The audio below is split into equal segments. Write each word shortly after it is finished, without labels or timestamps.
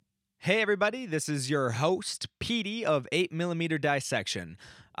Hey everybody, this is your host, Petey of 8mm Dissection.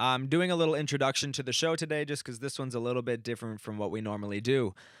 I'm doing a little introduction to the show today just because this one's a little bit different from what we normally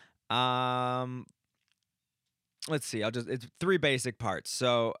do. Um, let's see, it's three basic parts.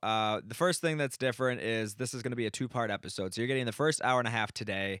 So the first thing that's different is this is going to be a two-part episode. So you're getting the first hour and a half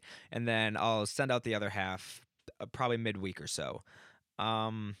today, and then I'll send out the other half probably midweek or so.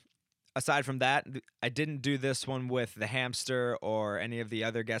 Um, Aside from that, I didn't do this one with the hamster or any of the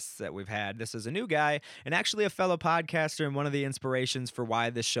other guests that we've had. This is a new guy and actually a fellow podcaster and one of the inspirations for why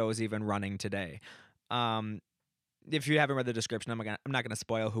this show is even running today. Um, if you haven't read the description, I'm not gonna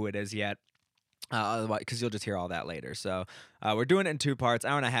spoil who it is yet. Because you'll just hear all that later. So we're doing it in two parts,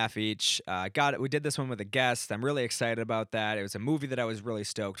 hour and a half each. Got it. We did this one with a guest. I'm really excited about that. It was a movie that I was really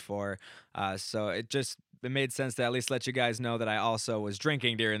stoked for. So it made sense to at least let you guys know that I also was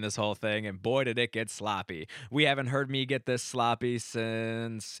drinking during this whole thing, and boy, did it get sloppy. We haven't heard me get this sloppy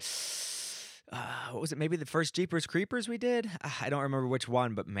since. What was it? Maybe the first Jeepers Creepers we did. I don't remember which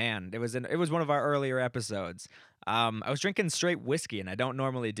one, but man, it was one of our earlier episodes. I was drinking straight whiskey, and I don't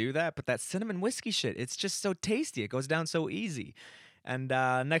normally do that, but that cinnamon whiskey shit, it's just so tasty. It goes down so easy. And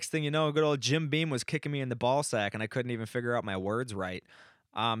next thing you know, good old Jim Beam was kicking me in the ball sack, and I couldn't even figure out my words right.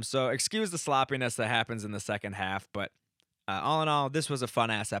 So excuse the sloppiness that happens in the second half, but all in all, this was a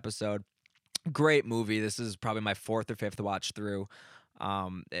fun-ass episode. Great movie. This is probably my fourth or fifth watch through.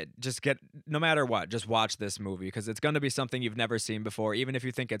 No matter what, just watch this movie because it's going to be something you've never seen before, even if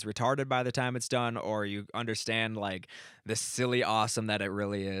you think it's retarded by the time it's done, or you understand like the silly awesome that it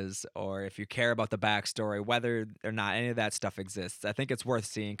really is, or if you care about the backstory, whether or not any of that stuff exists. I think it's worth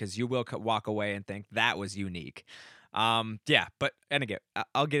seeing because you will walk away and think that was unique. And again,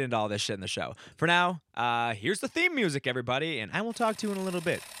 I'll get into all this shit in the show. For now, here's the theme music, everybody, and I will talk to you in a little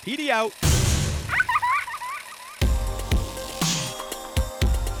bit. Petey out.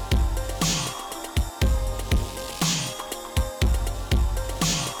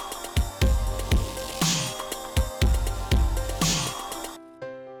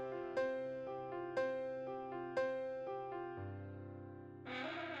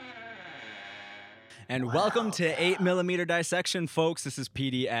 And welcome to 8mm Dissection, folks. This is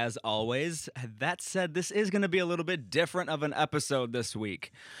PD as always. That said, this is going to be a little bit different of an episode this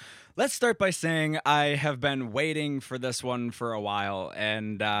week. Let's start by saying I have been waiting for this one for a while,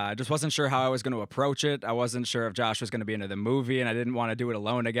 and I just wasn't sure how I was going to approach it. I wasn't sure if Josh was going to be into the movie, and I didn't want to do it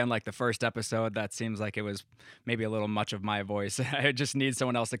alone again like the first episode. That seems like it was maybe a little much of my voice. I just need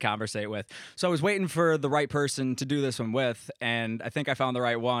someone else to conversate with. So I was waiting for the right person to do this one with, and I think I found the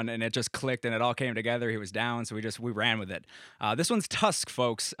right one, and it just clicked, and it all came together. He was down, so we ran with it. This one's Tusk,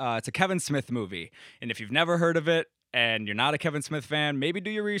 folks. It's a Kevin Smith movie, and if you've never heard of it, and you're not a Kevin Smith fan, maybe do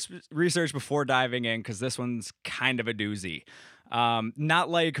your research before diving in because this one's kind of a doozy. Not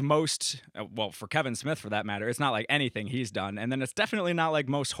like most, for Kevin Smith for that matter, it's not like anything he's done. And then it's definitely not like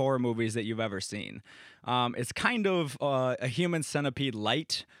most horror movies that you've ever seen. It's kind of a Human Centipede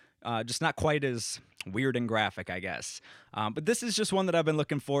light, just not quite as weird and graphic, I guess. But this is just one that I've been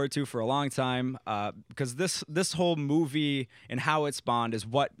looking forward to for a long time because this whole movie and how it spawned is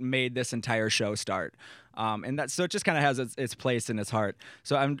what made this entire show start. So it just kind of has its place in its heart.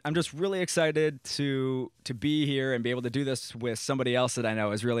 So I'm just really excited to be here and be able to do this with somebody else that I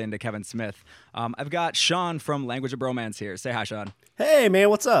know is really into Kevin Smith. I've got Sean from Language of Bromance here. Say hi, Sean. Hey, man,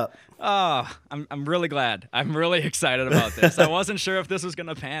 what's up? Oh, I'm really glad. I'm really excited about this. I wasn't sure if this was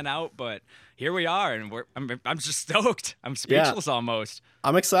gonna pan out, but here we are, and I'm just stoked. I'm speechless almost.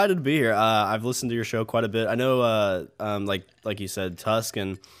 I'm excited to be here. I've listened to your show quite a bit. I know, like you said, Tusk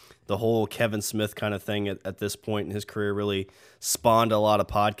and the whole Kevin Smith kind of thing at this point in his career really spawned a lot of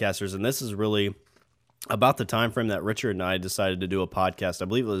podcasters, and this is really about the time frame that Richard and I decided to do a podcast. I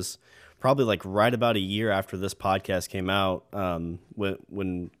believe it was probably like right about a year after this podcast came out,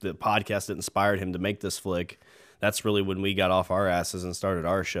 when the podcast that inspired him to make this flick. That's really when we got off our asses and started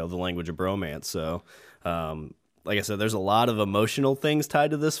our show, The Language of Bromance. So, like I said, there's a lot of emotional things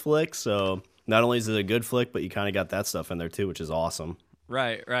tied to this flick. So not only is it a good flick, but you kind of got that stuff in there too, which is awesome.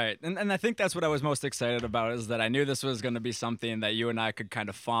 Right. And I think that's what I was most excited about is that I knew this was going to be something that you and I could kind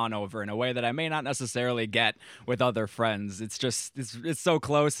of fawn over in a way that I may not necessarily get with other friends. It's just, it's so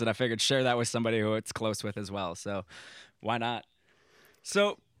close that I figured share that with somebody who it's close with as well. So why not?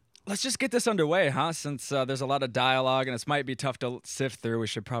 So let's just get this underway, huh? Since there's a lot of dialogue and this might be tough to sift through, we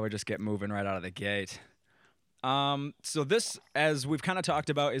should probably just get moving right out of the gate. So this, as we've kind of talked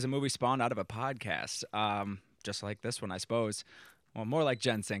about, is a movie spawned out of a podcast, just like this one, I suppose. Well, more like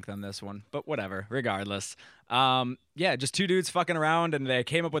GenSync than this one, but whatever, regardless. Just two dudes fucking around, and they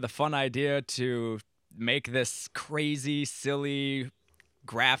came up with a fun idea to make this crazy, silly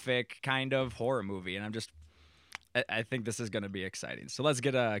graphic kind of horror movie, and I think this is going to be exciting. So let's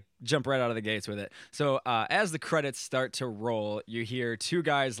jump right out of the gates with it. So as the credits start to roll, you hear two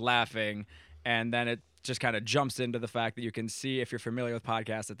guys laughing, and then it just kind of jumps into the fact that you can see, if you're familiar with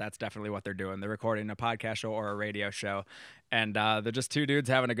podcasts, that that's definitely what they're doing. They're recording a podcast show or a radio show, and they're just two dudes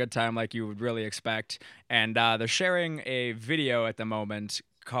having a good time like you would really expect. And they're sharing a video at the moment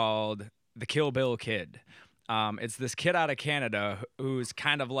called The Kill Bill Kid. It's this kid out of Canada who's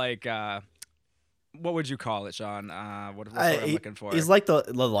kind of like... what would you call it, Sean? What's what I'm looking for? He's like the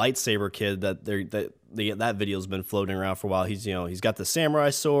lightsaber kid that video's been floating around for a while. He's got the samurai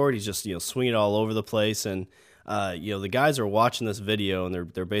sword. He's just swinging it all over the place, and the guys are watching this video, and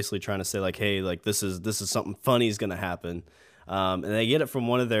they're basically trying to say like, hey, like this is something funny is gonna happen, and they get it from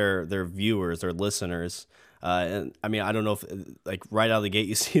one of their viewers, their listeners. And I mean, I don't know if like right out of the gate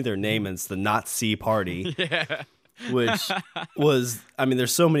you see their name, and it's the Nazi Party. Yeah. Which was, I mean,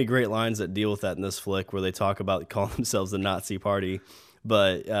 there's so many great lines that deal with that in this flick where they talk about calling themselves the Nazi Party.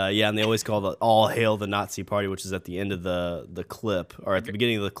 But yeah, and they always call the all hail the Nazi Party, which is at the end of the clip, or at the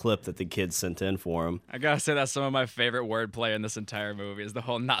beginning of the clip that the kids sent in for him. I gotta say that's some of my favorite wordplay in this entire movie is the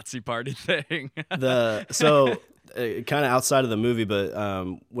whole Nazi Party thing. So kind of outside of the movie, but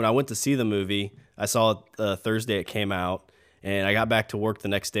when I went to see the movie, I saw it Thursday it came out. And I got back to work the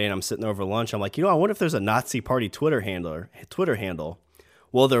next day, and I'm sitting over lunch. I'm like, I wonder if there's a Nazi Party Twitter handle.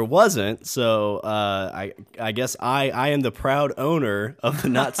 Well, there wasn't. So I guess I am the proud owner of the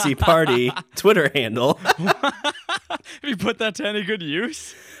Nazi Party Twitter handle. Have you put that to any good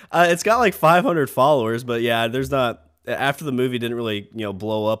use? It's got like 500 followers, but yeah, there's not. After the movie didn't really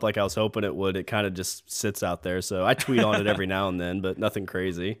blow up like I was hoping it would, it kind of just sits out there. So I tweet on it every now and then, but nothing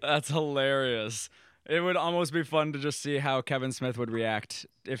crazy. That's hilarious. It would almost be fun to just see how Kevin Smith would react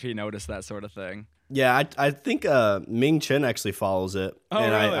if he noticed that sort of thing. Yeah, I think Ming Chen actually follows it. Oh,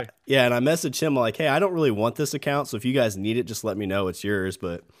 and really? And I messaged him like, hey, I don't really want this account, so if you guys need it, just let me know. It's yours.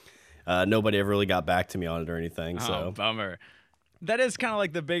 But nobody ever really got back to me on it or anything. Oh, bummer. That is kind of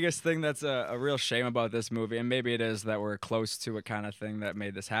like the biggest thing that's a real shame about this movie, and maybe it is that we're close to a kind of thing that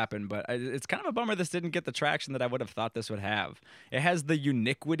made this happen, but it's kind of a bummer this didn't get the traction that I would have thought this would have. It has the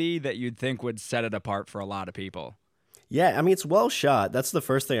uniquity that you'd think would set it apart for a lot of people. Yeah, I mean, it's well shot. That's the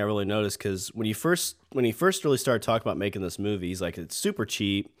first thing I really noticed, because when he first really started talking about making this movie, he's like, it's super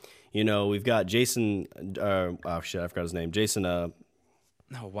cheap. We've got Jason, I forgot his name. Jason,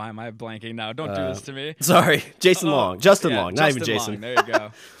 No, why am I blanking now? Don't do this to me. Sorry, Jason Long. Justin Long, not even Jason. Long. There you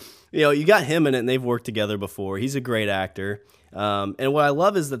go. You got him in it, and they've worked together before. He's a great actor. And what I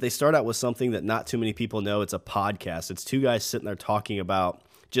love is that they start out with something that not too many people know. It's a podcast. It's two guys sitting there talking about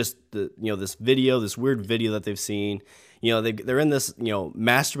just this weird video that they've seen. They're in this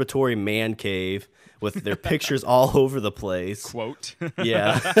masturbatory man cave with their pictures all over the place. Quote.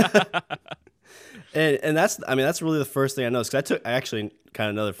 Yeah. And that's really the first thing I noticed. Because kind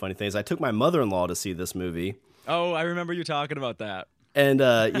of another funny thing is I took my mother-in-law to see this movie. Oh, I remember you talking about that. And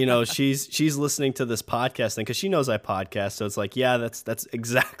she's listening to this podcast thing because she knows I podcast. So it's like, yeah, that's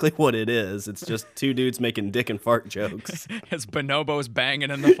exactly what it is. It's just two dudes making dick and fart jokes. It's bonobos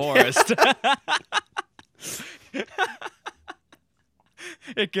banging in the forest.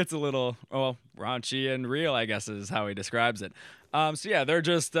 It gets a little, raunchy and real, I guess is how he describes it. So yeah, they're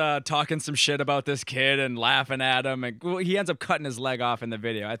just talking some shit about this kid and laughing at him. And he ends up cutting his leg off in the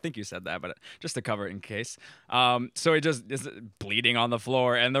video. I think you said that, but just to cover it in case. So he just is bleeding on the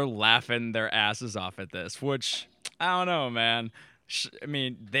floor, and they're laughing their asses off at this, which, I don't know, man. I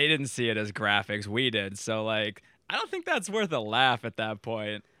mean, they didn't see it as graphics. We did. So, like, I don't think that's worth a laugh at that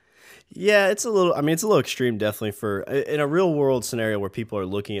point. Yeah, it's a little extreme, definitely, for in a real world scenario where people are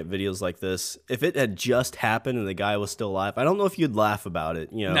looking at videos like this. If it had just happened and the guy was still alive, I don't know if you'd laugh about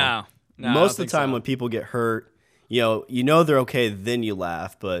it. No, most of the time when people get hurt, they're okay, then you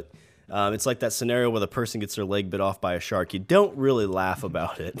laugh. But it's like that scenario where the person gets their leg bit off by a shark. You don't really laugh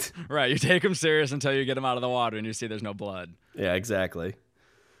about it. Right, you take them serious until you get them out of the water and you see there's no blood. Yeah, exactly.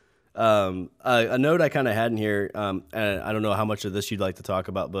 A note I kind of had in here, and I don't know how much of this you'd like to talk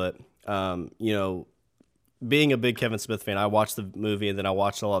about, but being a big Kevin Smith fan, I watched the movie and then I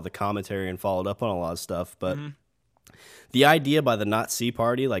watched a lot of the commentary and followed up on a lot of stuff. But the idea by the Nazi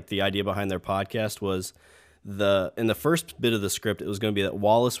Party, like the idea behind their podcast, was in the first bit of the script, it was going to be that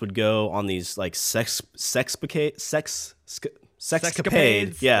Wallace would go on these like sexcapade,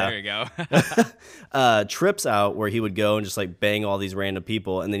 yeah. There you go. Trips out where he would go and just like bang all these random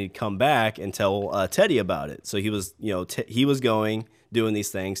people, and then he'd come back and tell Teddy about it. So he was, he was going, doing these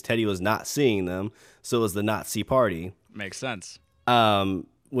things. Teddy was not seeing them, so it was the Nazi Party. Makes sense.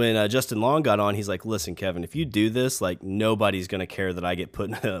 when Justin Long got on, he's like, listen, Kevin, if you do this, like, nobody's going to care that I get put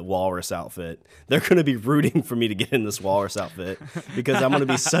in a walrus outfit. They're going to be rooting for me to get in this walrus outfit because I'm going to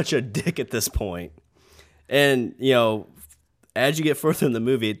be such a dick at this point. And, as you get further in the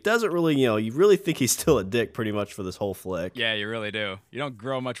movie, it doesn't really, you really think he's still a dick pretty much for this whole flick. Yeah, you really do. You don't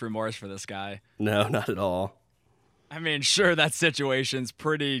grow much remorse for this guy. No, not at all. I mean, sure, that situation's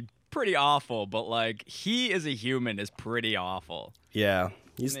pretty awful, but like he as a human is pretty awful. Yeah.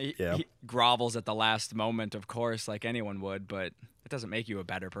 He grovels at the last moment, of course, like anyone would, but it doesn't make you a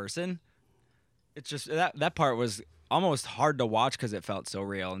better person. It's just that part was almost hard to watch because it felt so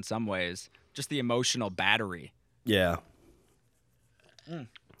real in some ways. Just the emotional battery. Yeah.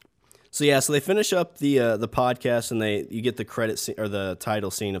 So they finish up the podcast and you get the credit scene or the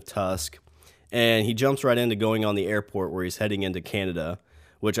title scene of Tusk, and he jumps right into going on the airport where he's heading into Canada,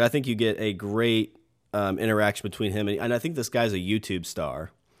 which I think you get a great interaction between him and I think this guy's a YouTube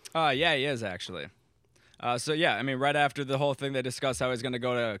star. Yeah, he is actually. Right after the whole thing, they discuss how he's going to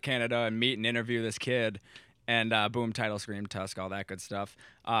go to Canada and meet and interview this kid, and boom, title screen, Tusk, all that good stuff.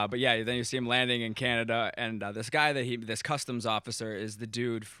 Then you see him landing in Canada, and this guy this customs officer is the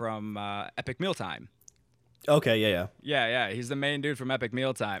dude from Epic Mealtime. Okay, yeah. Yeah, he's the main dude from Epic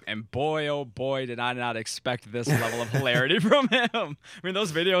Mealtime, and boy, oh boy, did I not expect this level of hilarity from him. I mean,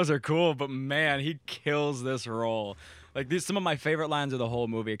 those videos are cool, but man, he kills this role. Like, some of my favorite lines of the whole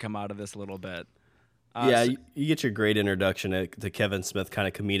movie come out of this little bit. You get your great introduction to Kevin Smith, kind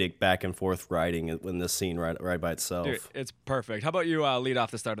of comedic back and forth writing in this scene right by itself. Dude, it's perfect. How about you lead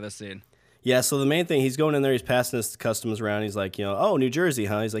off the start of this scene? Yeah, so the main thing, he's going in there, he's passing this customs around. He's like, oh, New Jersey,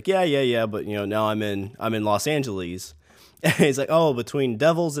 huh? He's like, yeah, but now I'm in Los Angeles. And he's like, oh, between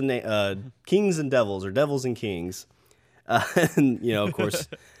devils and kings and devils, or devils and kings. And of course,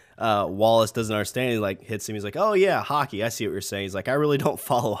 Wallace doesn't understand. He like hits him. He's like, oh yeah, hockey. I see what you're saying. He's like, I really don't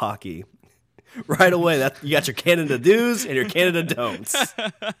follow hockey. Right away, you got your Canada do's and your Canada don'ts.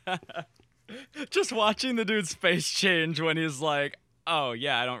 Just watching the dude's face change when he's like, oh,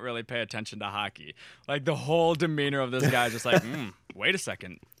 yeah, I don't really pay attention to hockey. Like, the whole demeanor of this guy is just like, wait a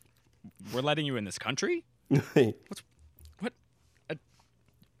second. We're letting you in this country? What?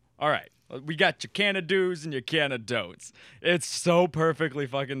 All right. We got your Canada do's and your Canada don'ts. It's so perfectly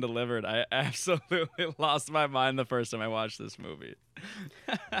fucking delivered. I absolutely lost my mind the first time I watched this movie.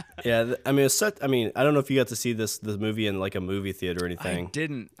 Yeah, I mean, I don't know if you got to see this movie in like a movie theater or anything. I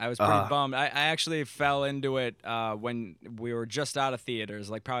didn't. I was pretty bummed. I actually fell into it when we were just out of theaters,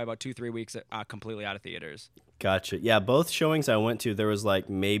 like probably about 2-3 weeks completely out of theaters. Gotcha. Yeah, both showings I went to, there was like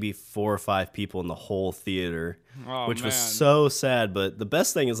maybe 4 or 5 people in the whole theater, which was so sad. But the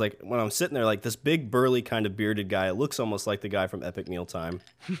best thing is like when I'm sitting there, like this big burly kind of bearded guy, it looks almost like the guy from Epic Mealtime.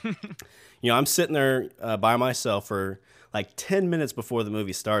 I'm sitting there by myself for like 10 minutes before the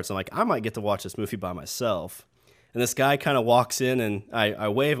movie starts. I'm like, I might get to watch this movie by myself. And this guy kind of walks in and I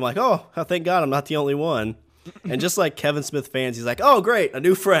wave. I'm like, oh, thank God I'm not the only one. And just like Kevin Smith fans, he's like, oh, great, a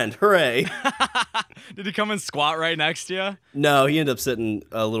new friend. Hooray. Did he come and squat right next to you? No, he ended up sitting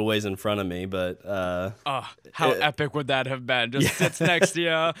a little ways in front of me, but... how epic would that have been? Just sits next to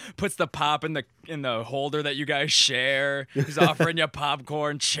you, puts the pop in the holder that you guys share. He's offering you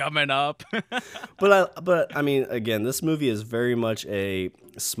popcorn, chumming up. But I mean, again, this movie is very much a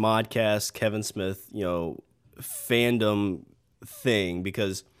Smodcast, Kevin Smith, fandom thing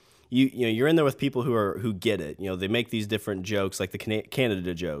because... You're in there with people who get it. They make these different jokes, like the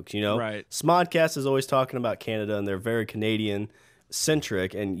Canada jokes. Right. Smodcast is always talking about Canada, and they're very Canadian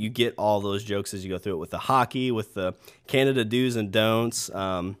centric, and you get all those jokes as you go through it with the hockey, with the Canada do's and don'ts.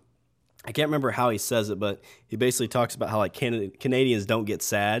 I can't remember how he says it, but he basically talks about how like Canadians don't get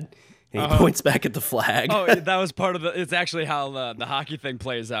sad. And he points back at the flag. Oh, that was part of it's actually how the hockey thing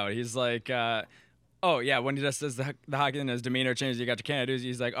plays out. He's like. Oh, yeah, when he just says the hockey and his demeanor changes, you got your Canada do's,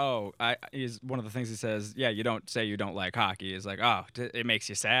 he's like, he's one of the things he says, yeah, you don't say you don't like hockey. He's like, it makes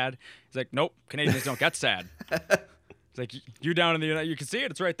you sad. He's like, nope, Canadians don't get sad. It's like, you down in the United, you can see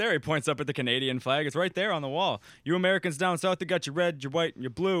it, it's right there. He points up at the Canadian flag, it's right there on the wall. You Americans down south, you got your red, your white, and your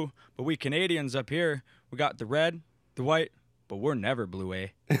blue, but we Canadians up here, we got the red, the white, but we're never blue, eh?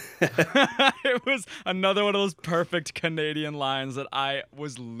 It was another one of those perfect Canadian lines that I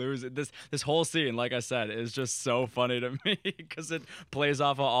was losing. This whole scene, like I said, is just so funny to me because it plays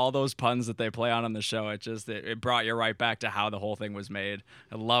off of all those puns that they play on the show. It brought you right back to how the whole thing was made.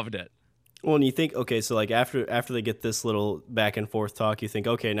 I loved it. Well, and you think, okay, so like after they get this little back and forth talk, you think,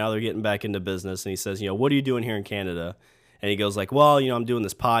 okay, now they're getting back into business. And he says, what are you doing here in Canada? And he goes like, well, I'm doing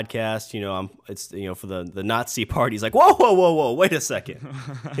this podcast, it's for the Nazi party. He's like, whoa, wait a second.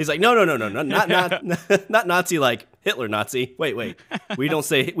 He's like, no, not Nazi like Hitler Nazi. Wait. We don't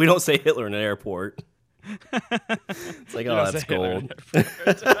say Hitler in an airport. It's like, oh, that's gold.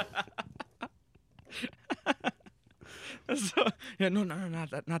 So, yeah, no,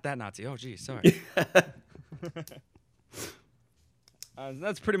 not that Nazi. Oh, geez, sorry.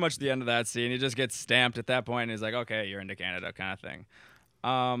 That's pretty much the end of that scene. He just gets stamped at that point, and he's like, okay, you're into Canada kind of thing.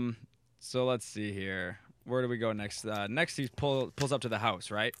 So let's see here. Where do we go next? Next, he pulls up to the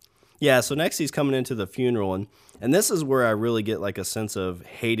house, right? Yeah, so next he's coming into the funeral, and this is where I really get like a sense of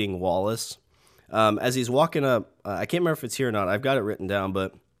hating Wallace. As he's walking up, I can't remember if it's here or not. I've got it written down,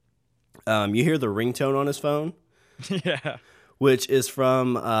 but you hear the ringtone on his phone. Yeah. Which is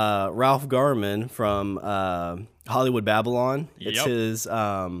from Ralph Garman from Hollywood Babylon. It's Yep. his,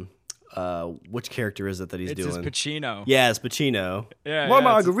 which character is it that he's doing? It's his Pacino. Yeah, it's Pacino. Yeah, More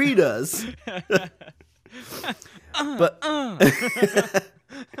yeah, margaritas. But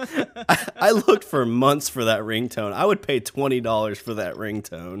I looked for months for that ringtone. I would pay $20 for that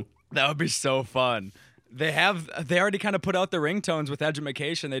ringtone. That would be so fun. They already kind of put out the ringtones with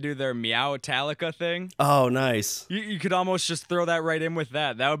Edumacation. They do their Meow Metallica thing. Oh, nice. You could almost just throw that right in with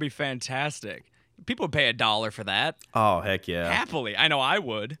that. That would be fantastic. People would pay $1 for that. Oh, heck yeah. Happily. I know I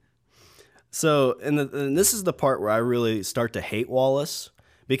would. So, and this is the part where I really start to hate Wallace.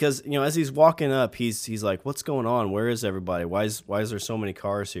 Because, as he's walking up, he's like, what's going on? Where is everybody? Why is there so many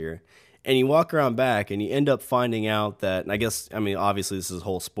cars here? And you walk around back, and you end up finding out that, and obviously this is a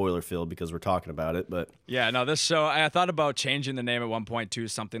whole spoiler field because we're talking about it, but... Yeah, no, this show, I thought about changing the name at one point to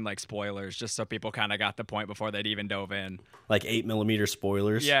something like Spoilers, just so people kind of got the point before they'd even dove in. Like 8mm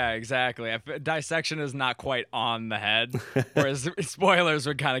spoilers? Yeah, exactly. Dissection is not quite on the head, whereas Spoilers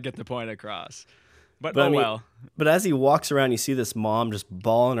would kind of get the point across. But well. But as he walks around, you see this mom just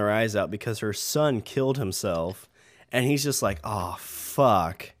bawling her eyes out because her son killed himself, and he's just like, oh,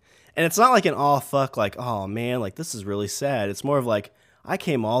 fuck. And it's not like an oh fuck, like, oh man, like this is really sad. It's more of like, I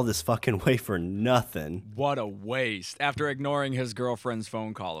came all this fucking way for nothing. What a waste. After ignoring his girlfriend's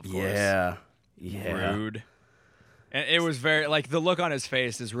phone call, of course. Yeah. Rude. And it was very, like, the look on his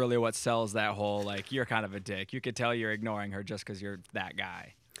face is really what sells that whole, like, you're kind of a dick. You could tell you're ignoring her just because you're that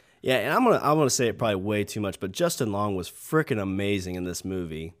guy. Yeah, and I'm gonna say it probably way too much, but Justin Long was freaking amazing in this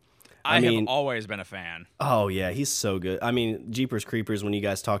movie. I have always been a fan. Oh, yeah, he's so good. I mean, Jeepers Creepers, when you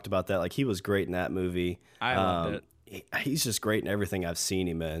guys talked about that, like, he was great in that movie. I loved it. He's just great in everything I've seen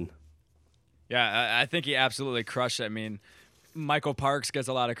him in. Yeah, I think he absolutely crushed it. I mean, Michael Parks gets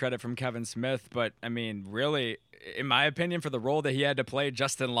a lot of credit from Kevin Smith, but, I mean, really, in my opinion, for the role that he had to play,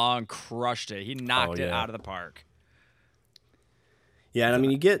 Justin Long crushed it. He knocked it out of the park. Yeah, and I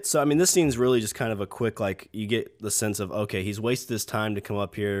mean, this scene's really just kind of a quick, like, you get the sense of, okay, he's wasted his time to come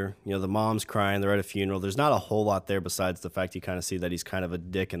up here. The mom's crying, they're at a funeral. There's not a whole lot there besides the fact you kind of see that he's kind of a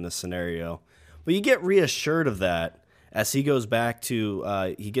dick in this scenario. But you get reassured of that as he goes back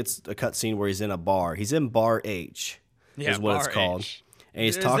to, he gets a cutscene where he's in a bar. He's in Bar H, is what it's called. And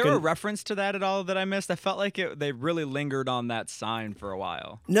he's talking. Is there a reference to that at all that I missed? I felt like they really lingered on that sign for a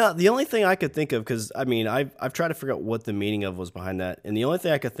while. No, the only thing I could think of, because I mean, I've tried to figure out what the meaning of was behind that, and the only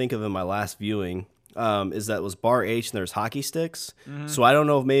thing I could think of in my last viewing is that it was Bar H and there's hockey sticks. Mm-hmm. So I don't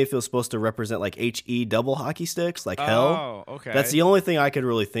know if maybe it was supposed to represent like HE double hockey sticks, like hell. Oh, okay. That's the only thing I could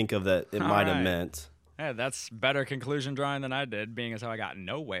really think of that it might have meant. Yeah, that's better conclusion drawing than I did, being as how I got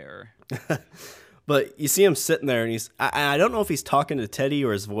nowhere. But you see him sitting there, and I don't know if he's talking to Teddy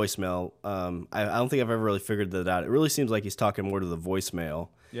or his voicemail. I don't think I've ever really figured that out. It really seems like he's talking more to the voicemail.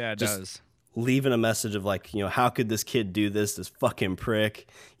 Yeah, it does. Leaving a message of like, how could this kid do this fucking prick?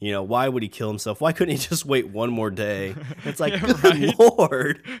 Why would he kill himself? Why couldn't he just wait one more day? It's like, yeah, good right?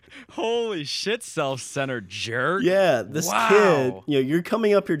 Lord. Holy shit, self-centered jerk. Yeah, this kid, you're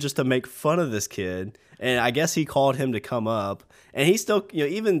coming up here just to make fun of this kid. And I guess he called him to come up. And he still,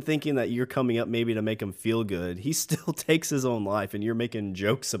 even thinking that you're coming up maybe to make him feel good, he still takes his own life, and you're making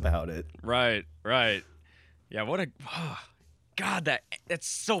jokes about it. Right. Yeah, what a... God, that's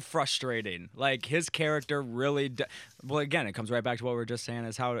so frustrating. Like, his character really... Well, again, it comes right back to what we were just saying,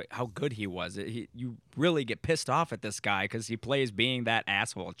 is how good he was. You really get pissed off at this guy because he plays being that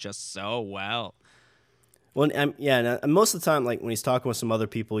asshole just so well. Well, and most of the time, like when he's talking with some other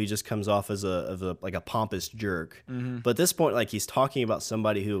people, he just comes off as a pompous jerk. Mm-hmm. But at this point, like he's talking about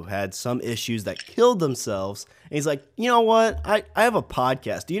somebody who had some issues that killed themselves, and he's like, you know what? I have a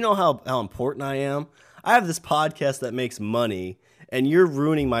podcast. Do you know how important I am? I have this podcast that makes money, and you're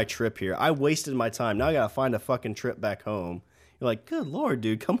ruining my trip here. I wasted my time. Now I gotta find a fucking trip back home. You're like, good Lord,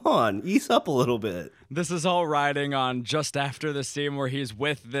 dude, come on, ease up a little bit. This is all riding on just after the scene where he's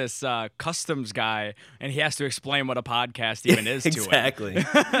with this customs guy, and he has to explain what a podcast even is to him. Exactly.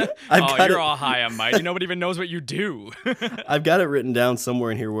 You're all high and mighty. Nobody even knows what you do. I've got it written down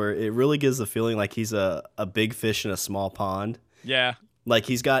somewhere in here where it really gives the feeling like he's a big fish in a small pond. Yeah. Like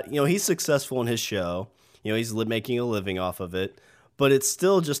he's got, he's successful in his show. He's making a living off of it. But it's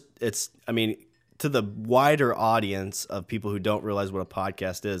still just, to the wider audience of people who don't realize what a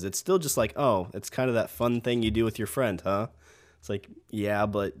podcast is, it's still just like, oh, it's kind of that fun thing you do with your friend, huh? It's like, yeah,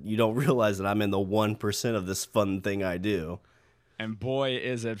 but you don't realize that I'm in the 1% of this fun thing I do. And boy,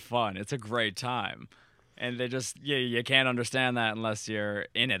 is it fun. It's a great time. And they just, you can't understand that unless you're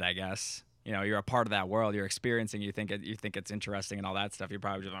in it, I guess. You're a part of that world. You're experiencing. You think it's interesting and all that stuff. You're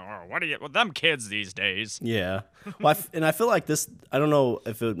probably just like, oh, what are you with them kids these days? Yeah. Well, I feel like this. I don't know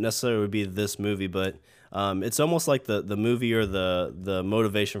if it necessarily would be this movie, but it's almost like the movie or the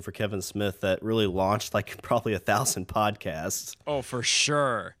motivation for Kevin Smith that really launched like probably 1,000 podcasts. Oh, for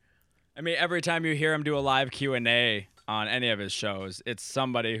sure. I mean, every time you hear him do a live Q&A on any of his shows, it's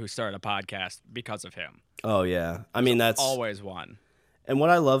somebody who started a podcast because of him. Oh yeah. I mean, that's always one. And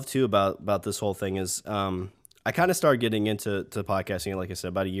what I love too about this whole thing is I kind of started getting into podcasting, like I said,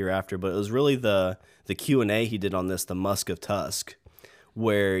 about a year after, but it was really the Q&A he did on this, the Musk of Tusk,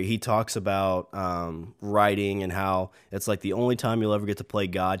 where he talks about writing and how it's like the only time you'll ever get to play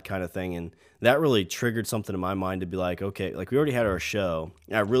God kind of thing. And that really triggered something in my mind to be like, okay, like we already had our show.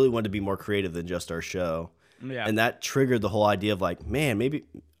 And I really wanted to be more creative than just our show. Yeah. And that triggered the whole idea of like, man, maybe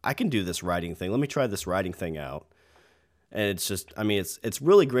I can do this writing thing. Let me try this writing thing out. And it's just, it's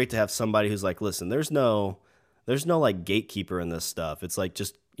really great to have somebody who's like, listen, there's no like gatekeeper in this stuff. It's like,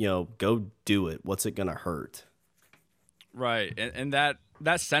 just, go do it. What's it going to hurt? Right. And that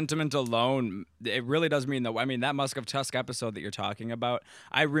sentiment alone, it really does mean that, that Musk of Tusk episode that you're talking about,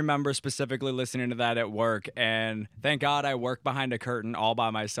 I remember specifically listening to that at work, and thank God I worked behind a curtain all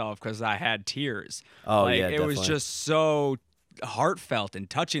by myself because I had tears. Oh, yeah, it definitely. was just so heartfelt and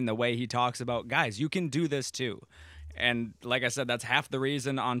touching the way he talks about, guys, you can do this too. And like I said, that's half the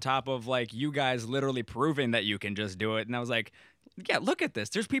reason, on top of like you guys literally proving that you can just do it. And I was like, yeah, look at this.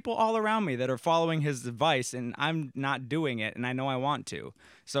 There's people all around me that are following his advice and I'm not doing it. And I know I want to.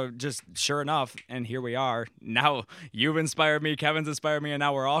 So just sure enough. And here we are. Now you've inspired me. Kevin's inspired me. And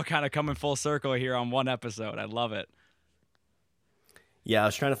now we're all kind of coming full circle here on one episode. I love it. Yeah, I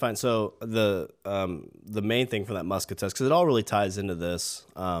was trying to find, so the main thing from that Musk of Tusk, because it all really ties into this.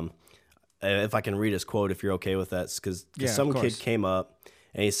 If I can read his quote, if you're okay with that, because some kid came up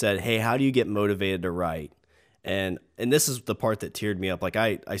and he said, hey, how do you get motivated to write? And this is the part that teared me up. Like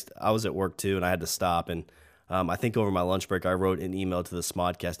I was at work too, and I had to stop. And I think over my lunch break, I wrote an email to the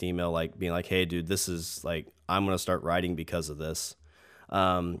Smodcast email, like being like, hey, dude, this is like, I'm going to start writing because of this.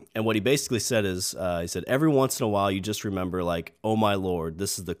 And what he basically said is, he said, every once in a while, you just remember like, oh my Lord,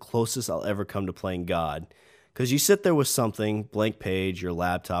 this is the closest I'll ever come to playing God. Because you sit there with something, blank page, your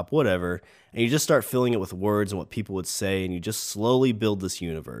laptop, whatever, and you just start filling it with words and what people would say, and you just slowly build this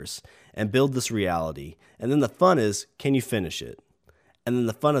universe and build this reality. And then the fun is, can you finish it? And then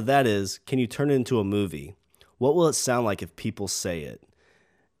the fun of that is, can you turn it into a movie? What will it sound like if people say it?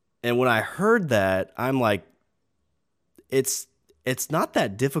 And when I heard that, I'm like, it's not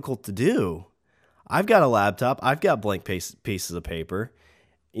that difficult to do. I've got a laptop. I've got blank pieces of paper.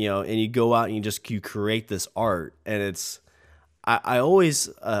 And you go out and you create this art, and it's, I always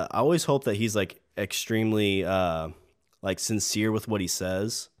hope that he's like extremely like sincere with what he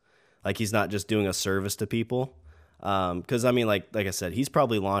says, like he's not just doing a service to people, because like I said, he's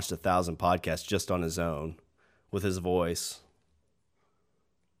probably launched 1,000 podcasts just on his own with his voice.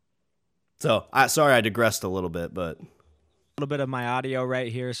 So sorry I digressed a little bit, but A little bit of my audio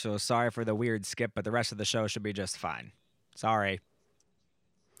right here, so sorry for the weird skip, but the rest of the show should be just fine. Sorry.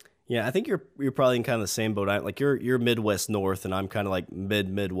 Yeah, I think you're probably in kind of the same boat. Like you're Midwest North, and I'm kind of like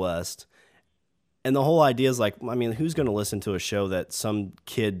Midwest. And the whole idea is like, who's going to listen to a show that some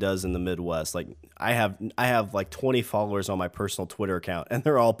kid does in the Midwest? Like I have like 20 followers on my personal Twitter account, and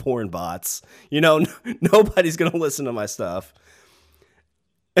they're all porn bots. Nobody's going to listen to my stuff.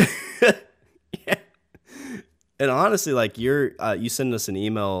 Yeah. And honestly, like you send us an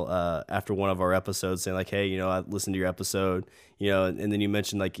email after one of our episodes saying like, hey, I listened to your episode, and then you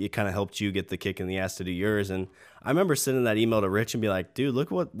mentioned like it kind of helped you get the kick in the ass to do yours. And I remember sending that email to Rich and be like, dude, look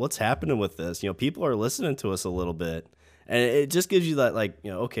what's happening with this. People are listening to us a little bit. And it just gives you that like,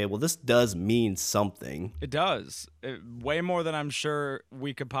 okay, well, this does mean something. It does. Way more than I'm sure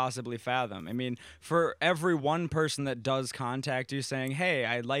we could possibly fathom. For every one person that does contact you saying, hey,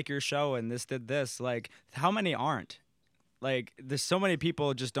 I like your show and this did this, like how many aren't? Like, there's so many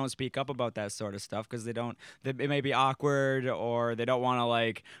people just don't speak up about that sort of stuff because it may be awkward, or they don't want to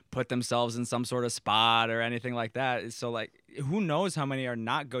like put themselves in some sort of spot or anything like that. So like, who knows how many are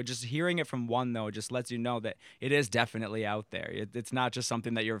not good? Just hearing it from one though just lets you know that it is definitely out there. It's not just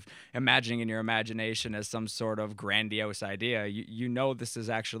something that you're imagining in your imagination as some sort of grandiose idea. You know this is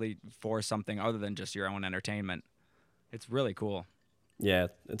actually for something other than just your own entertainment. It's really cool. Yeah,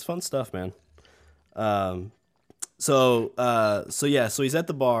 it's fun stuff, man. So he's at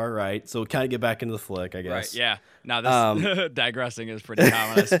the bar, right? So kind of get back into the flick, I guess. Right, yeah. Now, this digressing is pretty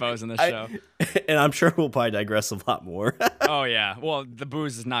common, I suppose, in this show. And I'm sure we'll probably digress a lot more. Oh, yeah. Well, the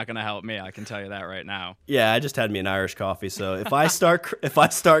booze is not going to help me. I can tell you that right now. Yeah, I just had me an Irish coffee, so if I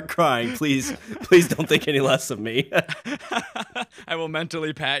start crying, please don't think any less of me. I will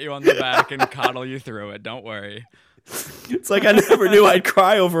mentally pat you on the back and coddle you through it. Don't worry. It's like I never knew I'd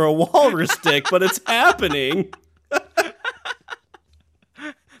cry over a walrus dick, but it's happening.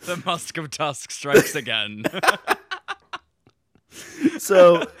 The Musk of Tusk strikes again.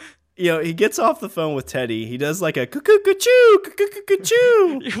 So, he gets off the phone with Teddy. He does like a cuckoo-cuckoo,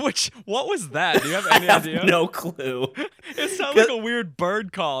 cuckoo-cuckoo. What was that? Do you have any I have idea? no clue. It sounded like a weird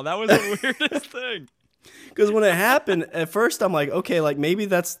bird call. That was the weirdest thing. Because when it happened, at first I'm like, okay, like maybe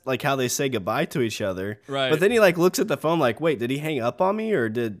that's like how they say goodbye to each other. Right. But then he like looks at the phone like, wait, did he hang up on me, or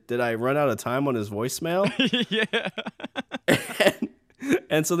did I run out of time on his voicemail? Yeah.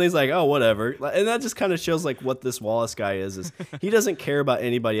 And so then he's like, oh, whatever. And that just kind of shows like what this Wallace guy is he doesn't care about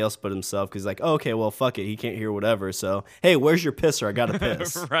anybody else but himself, because he's like, oh, okay, well, fuck it. He can't hear whatever. So, hey, where's your pisser? I got to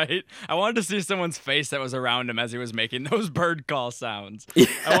piss. Right. I wanted to see someone's face that was around him as he was making those bird call sounds. Yeah.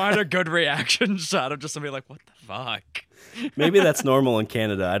 I wanted a good reaction shot of just somebody like, what the fuck? Maybe that's normal in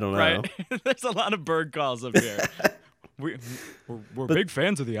Canada. I don't know. Right. There's a lot of bird calls up here. We're big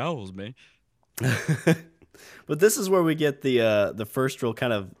fans of the owls, man. But this is where we get the first real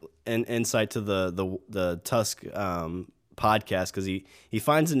kind of insight to the Tusk podcast, because he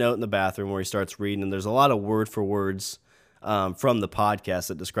finds a note in the bathroom where he starts reading, and there's a lot of word for words from the podcast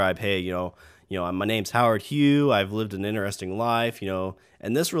that describe, hey, my name's Howard Hugh. I've lived an interesting life,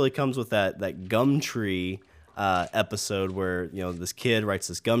 and this really comes with that Gumtree episode where this kid writes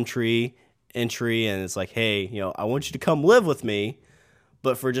this Gumtree entry, and it's like, hey, I want you to come live with me.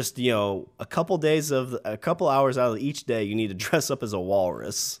 But for just, a couple hours out of each day, you need to dress up as a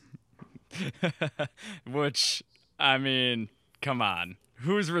walrus. Which, I mean, come on.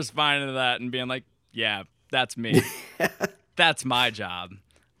 Who's responding to that and being like, yeah, that's me. That's my job.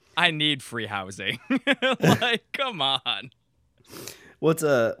 I need free housing. Like, come on. What's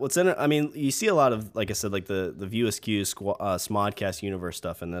in it? I mean, you see a lot of, like I said, like the View Askew Smodcast universe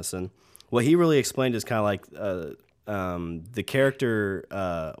stuff in this. And what he really explained is kind of like... the character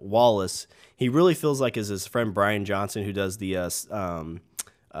Wallace, he really feels like is his friend Brian Johnson, who does the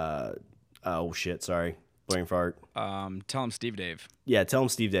brain fart. Tell him Steve Dave. Yeah, Tell Him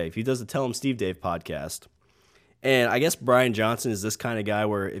Steve Dave. He does the Tell Him Steve Dave podcast. And I guess Brian Johnson is this kind of guy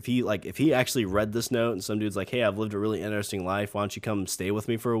where if he actually read this note and some dude's like, hey, I've lived a really interesting life, why don't you come stay with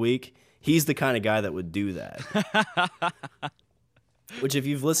me for a week? He's the kind of guy that would do that. Which, if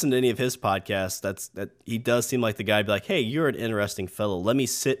you've listened to any of his podcasts, that he does seem like the guy to be like, hey, you're an interesting fellow. Let me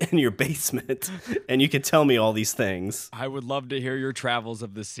sit in your basement and you can tell me all these things. I would love to hear your travels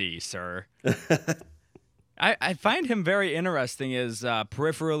of the sea, sir. I find him very interesting as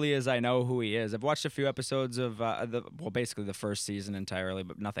peripherally as I know who he is. I've watched a few episodes of, basically the first season entirely,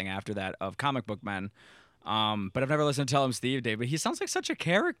 but nothing after that, of Comic Book Men. But I've never listened to Tell Him Steve Dave, but he sounds like such a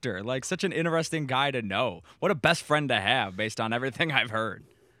character, like such an interesting guy to know. What a best friend to have based on everything I've heard.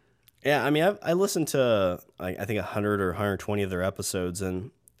 Yeah, I mean, I listened to, I think 100 or 120 of their episodes,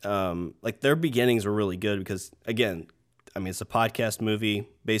 and like their beginnings were really good because, again, I mean, it's a podcast movie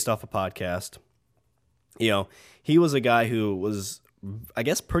based off a podcast. He was a guy who was, I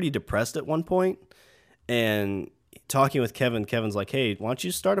guess, pretty depressed at one point, and talking with Kevin's like, hey, why don't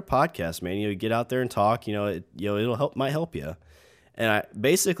you start a podcast, man? Get out there and talk. Might help you. And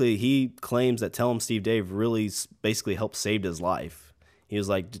he claims that Tell Him Steve Dave really basically helped save his life. He was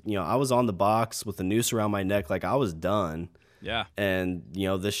like, I was on the box with the noose around my neck, like I was done. Yeah. And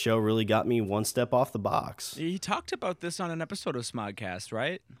this show really got me one step off the box. He talked about this on an episode of Smodcast,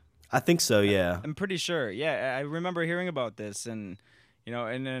 right? I think so. Yeah. I'm pretty sure. Yeah, I remember hearing about this, and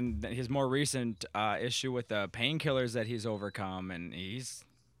and then his more recent issue with the painkillers that he's overcome, and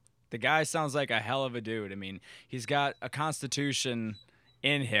the guy sounds like a hell of a dude. I mean, he's got a constitution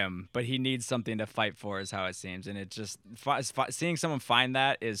in him, but he needs something to fight for, is how it seems. And it just seeing someone find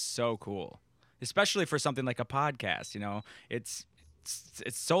that is so cool, especially for something like a podcast.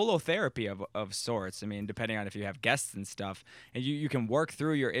 it's solo therapy of sorts. I mean, depending on if you have guests and stuff, and you can work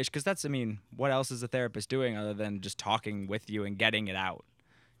through your issue, because that's, I mean, what else is a therapist doing other than just talking with you and getting it out?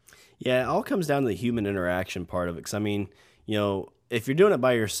 Yeah, it all comes down to the human interaction part of it. Because, I mean, if you're doing it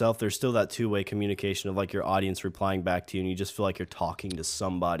by yourself, there's still that two-way communication of like your audience replying back to you, and you just feel like you're talking to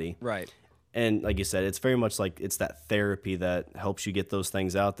somebody. Right. And like you said, it's very much like it's that therapy that helps you get those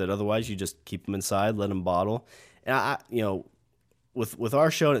things out that otherwise you just keep them inside, let them bottle. And with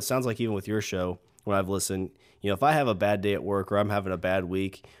our show, and it sounds like even with your show, when I've listened, if I have a bad day at work or I'm having a bad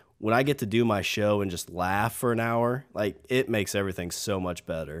week, when I get to do my show and just laugh for an hour, like it makes everything so much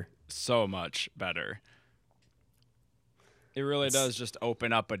better. So much better. It really does just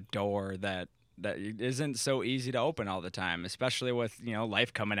open up a door that isn't so easy to open all the time, especially with,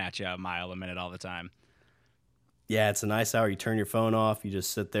 life coming at you a mile a minute all the time. Yeah, it's a nice hour. You turn your phone off, you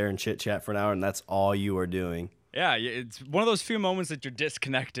just sit there and chit chat for an hour, and that's all you are doing. Yeah, it's one of those few moments that you're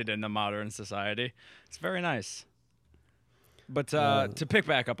disconnected in the modern society. It's very nice. But to pick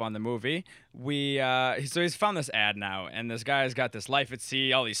back up on the movie, so he's found this ad now, and this guy's got this life at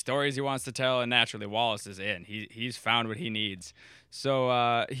sea, all these stories he wants to tell, and naturally Wallace is in. He's found what he needs.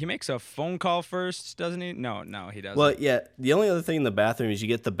 So he makes a phone call first, doesn't he? No, he doesn't. Well, yeah, the only other thing in the bathroom is you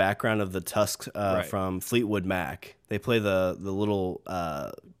get the background of the Tusks Right. from Fleetwood Mac. They play the little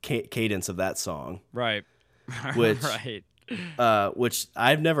cadence of that song. Right. Which- right. Which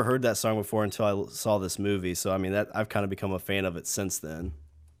I've never heard that song before until I saw this movie. So, I mean, I've kind of become a fan of it since then.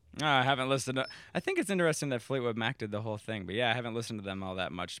 I haven't listened to... I think it's interesting that Fleetwood Mac did the whole thing, but yeah, I haven't listened to them all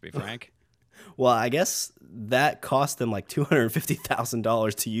that much, to be frank. Well, I guess that cost them like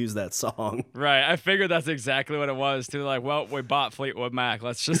 $250,000 to use that song. Right, I figured that's exactly what it was, too. Like, well, we bought Fleetwood Mac,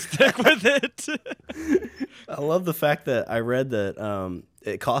 let's just stick with it. I love the fact that I read that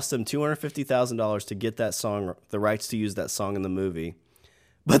it cost them $250,000 to get that song, the rights to use that song in the movie.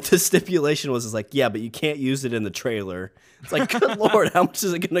 But the stipulation was like, yeah, but you can't use it in the trailer. It's like, good Lord, how much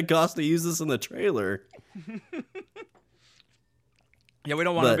is it going to cost to use this in the trailer? Yeah, we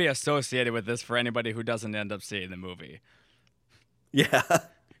don't want to be associated with this for anybody who doesn't end up seeing the movie. Yeah.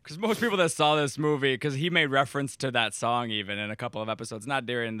 Because most people that saw this movie, because he made reference to that song even in a couple of episodes, not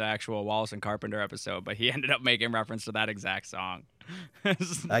during the actual Wallace and Carpenter episode, but he ended up making reference to that exact song.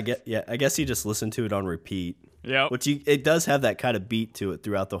 I guess he just listened to it on repeat. Yep. Which it does have that kind of beat to it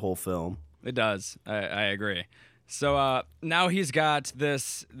throughout the whole film. It does. I agree. So now he's got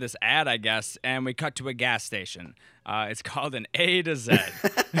this ad, I guess, and we cut to a gas station. It's called an A to Z.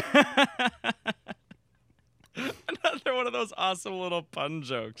 Another one of those awesome little pun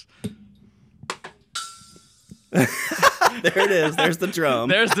jokes. There it is. There's the drum.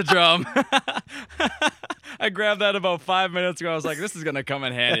 There's the drum. I grabbed that about 5 minutes ago. I was like, this is going to come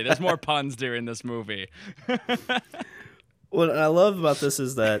in handy. There's more puns during this movie. What I love about this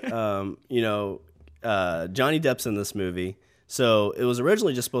is that, Johnny Depp's in this movie. So it was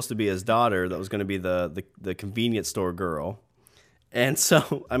originally just supposed to be his daughter that was going to be the convenience store girl. And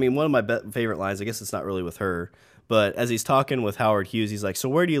so, I mean, one of my favorite lines, I guess it's not really with her, but as he's talking with Howard Hughes, he's like, so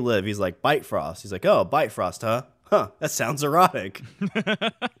where do you live? He's like, Bifrost. He's like, oh, Bifrost, huh? Huh, that sounds erotic.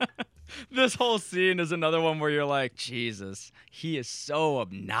 This whole scene is another one where you're like, Jesus, he is so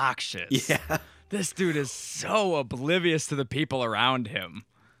obnoxious. Yeah. This dude is so oblivious to the people around him.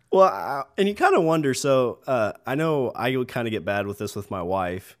 Well, and you kind of wonder, so I know I would kind of get bad with this with my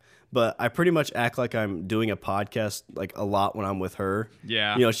wife, but I pretty much act like I'm doing a podcast like a lot when I'm with her.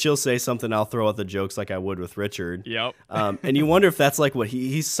 Yeah. She'll say something, I'll throw out the jokes like I would with Richard. Yep. And you wonder if that's like what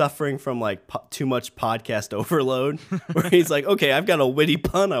he's suffering from, like too much podcast overload, where he's like, okay, I've got a witty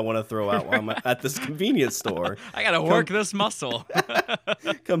pun I want to throw out while I'm at this convenience store. I got to work this muscle.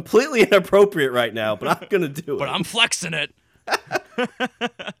 Completely inappropriate right now, but I'm going to do it. But I'm flexing it.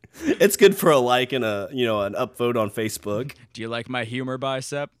 It's good for a like and an upvote on Facebook. Do you like my humor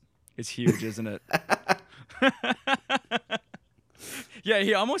bicep? It's huge, isn't it? Yeah,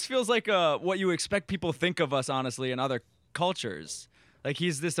 he almost feels like what you expect people think of us, honestly, in other cultures. Like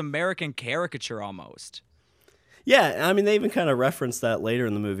he's this American caricature almost. Yeah, I mean, they even kind of reference that later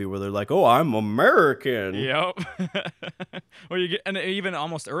in the movie where they're like, oh, I'm American. Yep. Or you get, and even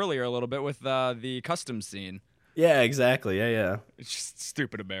almost earlier a little bit with the customs scene. Yeah, exactly. Yeah. It's just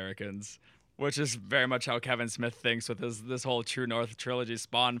stupid Americans. Which is very much how Kevin Smith thinks with this whole True North trilogy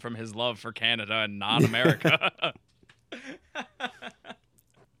spawned from his love for Canada and not America.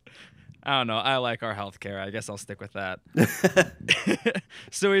 I don't know. I like our healthcare. I guess I'll stick with that.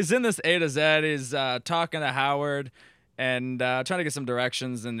 So he's in this A to Z. He's talking to Howard, and trying to get some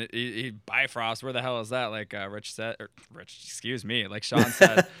directions. And he Bifrost, where the hell is that? Like excuse me, like Sean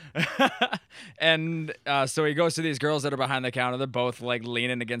said. And so he goes to these girls that are behind the counter. They're both like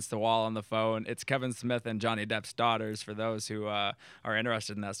leaning against the wall on the phone. It's Kevin Smith and Johnny Depp's daughters, for those who are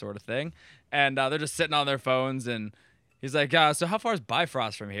interested in that sort of thing. And they're just sitting on their phones, and he's like, so how far is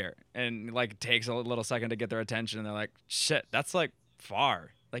Bifrost from here? And like it takes a little second to get their attention, and they're like, shit, that's like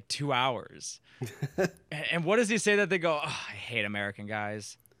far, like 2 hours. And what does he say that they go, oh, I hate American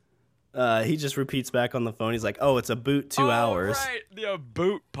guys? He just repeats back on the phone. He's like, oh, it's a boot 2 hours. Right, the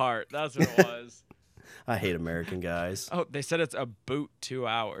boot part. That's what it was. I hate American guys. Oh, they said it's a boot 2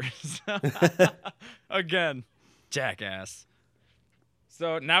 hours. Again, jackass.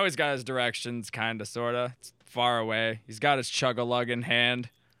 So now he's got his directions, kind of, sort of. It's far away. He's got his chug-a-lug in hand.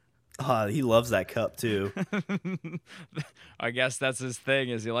 Oh, he loves that cup, too. I guess that's his thing,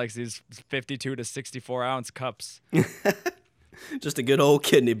 is he likes these 52 to 64 ounce cups. Just a good old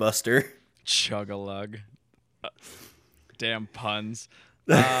kidney buster. Chug-a-lug. Damn puns.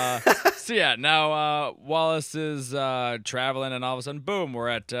 So yeah, now Wallace is traveling, and all of a sudden, boom, we're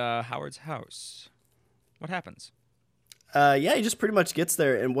at Howard's house. What happens? Yeah, he just pretty much gets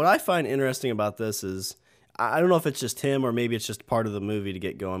there. And what I find interesting about this is, I don't know if it's just him or maybe it's just part of the movie to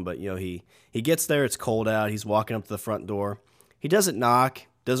get going, but he gets there, it's cold out, he's walking up to the front door. He doesn't knock,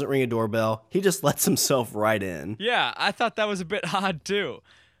 doesn't ring a doorbell. He just lets himself right in. Yeah, I thought that was a bit odd too.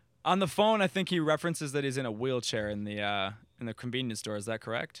 On the phone, I think he references that he's in a wheelchair in the convenience store. Is that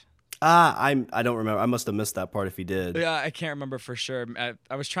correct? I don't remember. I must have missed that part if he did. Yeah, I can't remember for sure.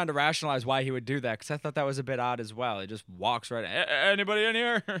 I was trying to rationalize why he would do that, because I thought that was a bit odd as well. He just walks right in. Anybody in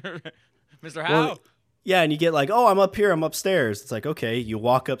here? Mr. Howe? Well, yeah, and you get like, oh, I'm up here, I'm upstairs. It's like, okay, you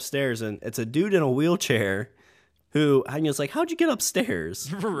walk upstairs, and it's a dude in a wheelchair who, and it's like, how'd you get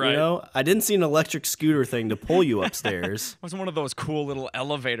upstairs? Right. You know, I didn't see an electric scooter thing to pull you upstairs. It was one of those cool little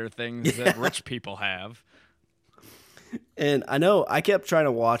elevator things that rich people have. And I know I kept trying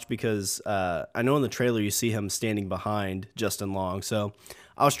to watch because I know in the trailer you see him standing behind Justin Long. So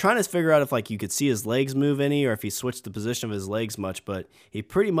I was trying to figure out if like you could see his legs move any or if he switched the position of his legs much, but he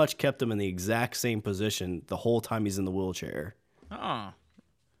pretty much kept him in the exact same position the whole time he's in the wheelchair. Oh,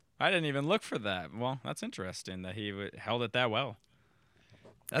 I didn't even look for that. Well, that's interesting that he held it that well.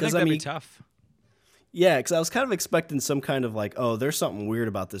 I think that'd be tough. Yeah, because I was kind of expecting some kind of like, oh, there's something weird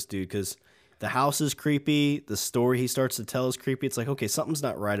about this dude because the house is creepy. The story he starts to tell is creepy. It's like, okay, something's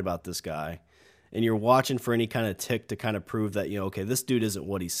not right about this guy. And you're watching for any kind of tick to kind of prove that, okay, this dude isn't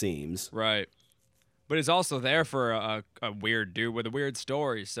what he seems. Right. But he's also there for a weird dude with a weird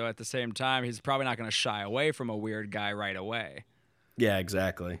story. So at the same time, he's probably not going to shy away from a weird guy right away. Yeah,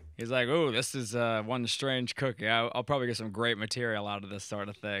 exactly. He's like, oh, this is one strange cookie. I'll probably get some great material out of this sort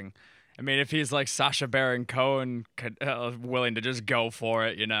of thing. I mean, if he's like Sacha Baron Cohen, willing to just go for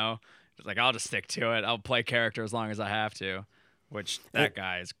it, It's like, I'll just stick to it. I'll play character as long as I have to, which that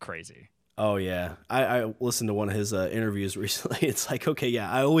guy is crazy. Oh, yeah. I listened to one of his interviews recently. It's like, okay,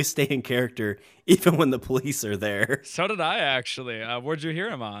 yeah, I always stay in character even when the police are there. So did I, actually. Where'd you hear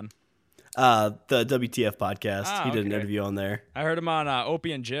him on? The WTF podcast. He did an interview on there. I heard him on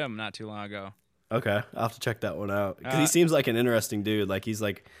Opie and Jim not too long ago. Okay. I'll have to check that one out. Because he seems like an interesting dude. Like, he's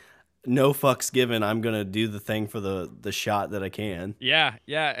like, no fucks given. I'm going to do the thing for the shot that I can. Yeah.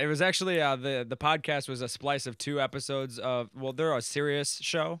 It was actually, the podcast was a splice of 2 episodes of, well, they're a Sirius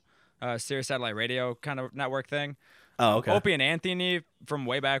show. Sirius Satellite Radio kind of network thing. Oh, okay. Opie and Anthony from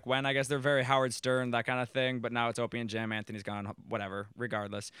way back when, I guess they're very Howard Stern, that kind of thing. But now it's Opie and Jim. Anthony's gone, whatever,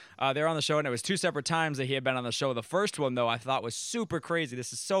 regardless. They were on the show, and it was 2 separate times that he had been on the show. The first one, though, I thought was super crazy.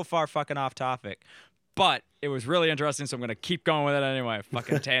 This is so far fucking off topic. But it was really interesting, so I'm going to keep going with it anyway.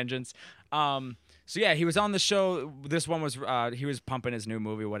 Fucking tangents. So yeah, he was on the show. This one was, he was pumping his new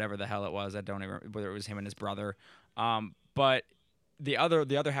movie, whatever the hell it was. I don't even whether it was him and his brother. But the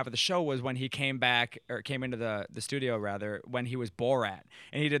other half of the show was when he came into the studio rather, when he was Borat,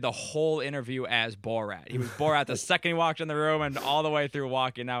 and he did the whole interview as Borat. He was Borat the second he walked in the room and all the way through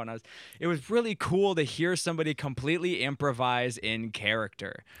walking out. And it was really cool to hear somebody completely improvise in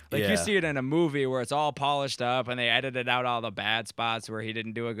character. Like you see it in a movie where it's all polished up and they edited out all the bad spots where he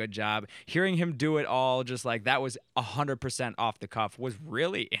didn't do a good job. Hearing him do it all just like that was 100% off the cuff was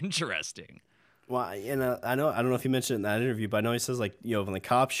really interesting. Well, I don't know if he mentioned it in that interview, but I know he says like, when the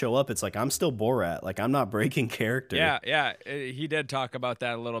cops show up, it's like, I'm still Borat. Like, I'm not breaking character. Yeah. He did talk about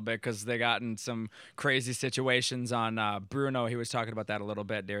that a little bit because they got in some crazy situations on Bruno. He was talking about that a little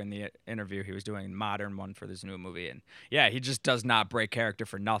bit during the interview. He was doing a modern one for this new movie. And yeah, he just does not break character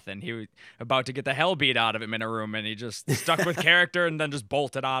for nothing. He was about to get the hell beat out of him in a room, and he just stuck with character and then just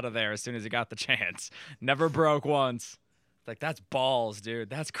bolted out of there as soon as he got the chance. Never broke once. It's like, that's balls, dude.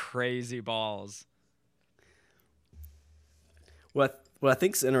 That's crazy balls. What I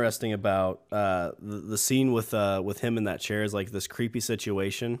think's interesting about the scene with him in that chair is like this creepy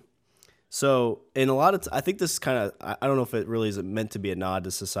situation. So in a lot of I think this kind of I don't know if it really is meant to be a nod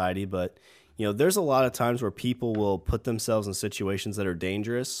to society, but there's a lot of times where people will put themselves in situations that are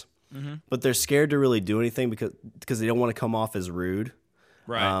dangerous, but they're scared to really do anything because they don't want to come off as rude.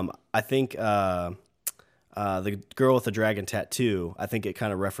 Right. I think the girl with the dragon tattoo, I think it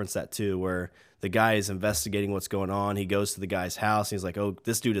kind of referenced that too, where the guy is investigating what's going on. He goes to the guy's house. And he's like, oh,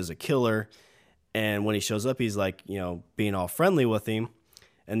 this dude is a killer. And when he shows up, he's like, being all friendly with him.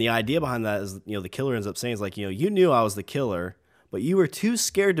 And the idea behind that is, the killer ends up saying, is like, you knew I was the killer, but you were too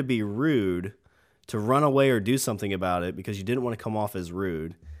scared to be rude to run away or do something about it because you didn't want to come off as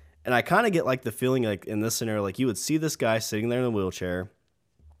rude. And I kind of get like the feeling like in this scenario, like you would see this guy sitting there in the wheelchair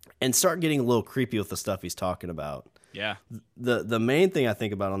and start getting a little creepy with the stuff he's talking about. Yeah. The main thing I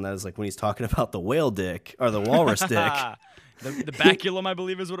think about on that is like when he's talking about the whale dick or the walrus dick. the baculum, I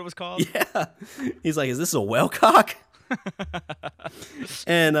believe, is what it was called. Yeah. He's like, is this a whale cock?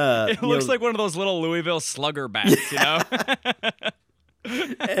 And it looks like one of those little Louisville slugger bats,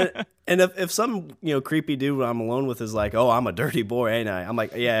 and if some creepy dude I'm alone with is like, oh, I'm a dirty boy, ain't I? I'm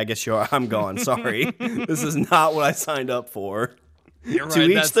like, yeah, I guess you are. I'm gone. Sorry. This is not what I signed up for. You're right. To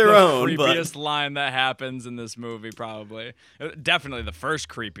each That's their the own. Creepiest line that happens in this movie, probably. Definitely the first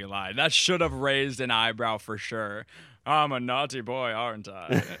creepy line. That should have raised an eyebrow for sure. I'm a naughty boy, aren't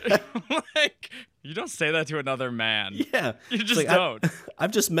I? Like, you don't say that to another man. Yeah, you just don't.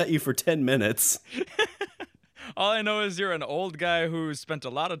 I've just met you for 10 minutes. All I know is you're an old guy who spent a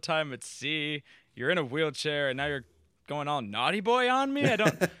lot of time at sea. You're in a wheelchair, and now you're going all naughty boy on me.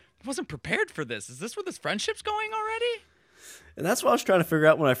 I wasn't prepared for this. Is this where this friendship's going already? And that's what I was trying to figure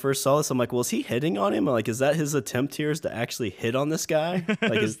out when I first saw this. I'm like, well, is he hitting on him? Like, is that his attempt here is to actually hit on this guy?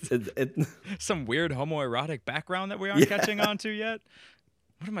 Like, is it some weird homoerotic background that we aren't catching on to yet?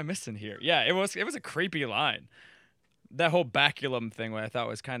 What am I missing here? Yeah, it was a creepy line. That whole baculum thing, what I thought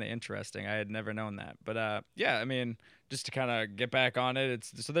was kind of interesting. I had never known that. But yeah, I mean, just to kind of get back on it,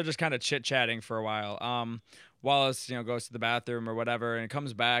 so they're just kind of chit-chatting for a while. Wallace, goes to the bathroom or whatever, and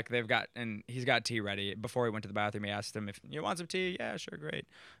comes back. He's got tea ready. Before he went to the bathroom, he asked him if you want some tea. Yeah, sure, great.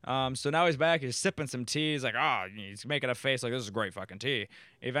 So now he's back. He's sipping some tea. He's like, he's making a face like this is great fucking tea.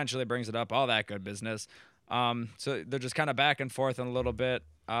 He eventually brings it up, all that good business. So they're just kind of back and forth in a little bit.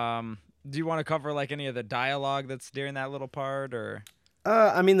 Do you want to cover like any of the dialogue that's during that little part, or?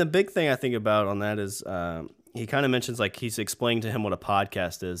 I mean, the big thing I think about on that is he kind of mentions like he's explaining to him what a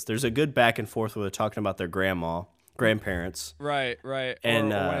podcast is. There's a good back and forth where they're talking about their grandparents. Right.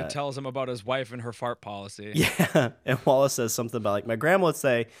 And or when it tells him about his wife and her fart policy. Yeah, and Wallace says something about like my grandma would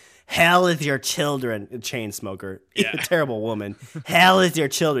say, "Hell with your children," a chain smoker, Yeah. a terrible woman. "Hell with your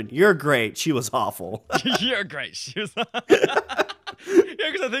children. You're great. She was awful." You're great. She was. Yeah,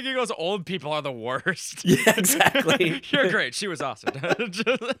 because I think he goes, old people are the worst. Yeah, exactly. You're great. She was awesome.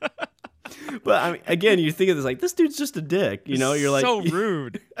 But I mean, again, you think of this like this dude's just a dick. You're like so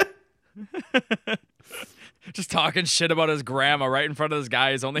rude. Just talking shit about his grandma right in front of this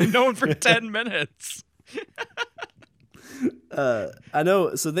guy he's only known for 10 minutes. I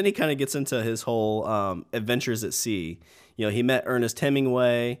know. So then he kind of gets into his whole adventures at sea. He met Ernest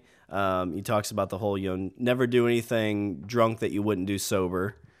Hemingway. He talks about the whole, never do anything drunk that you wouldn't do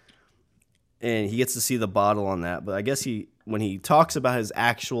sober. And he gets to see the bottle on that. But I guess when he talks about his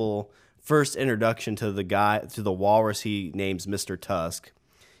actual first introduction to the walrus he names Mr. Tusk,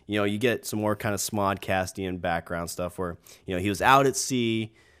 you get some more kind of Smodcastian background stuff where, he was out at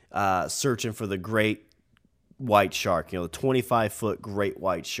sea searching for the great white shark, the 25-foot great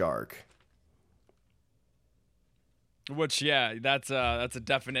white shark. Which, yeah, that's a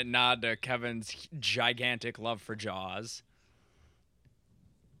definite nod to Kevin's gigantic love for Jaws.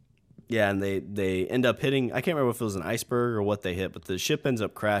 Yeah, and they end up hitting, I can't remember if it was an iceberg or what they hit, but the ship ends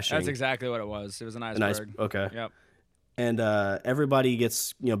up crashing. That's exactly what it was. It was an iceberg. Okay. Yep. And everybody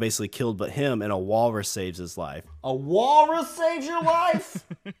gets, basically killed but him, and a walrus saves his life. A walrus saves your life?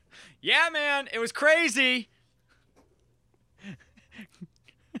 Yeah, man, it was crazy.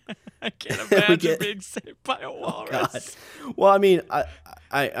 I can't imagine being saved by a walrus. God. Well, I mean,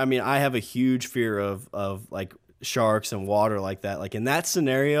 I have a huge fear of like sharks and water like that. Like in that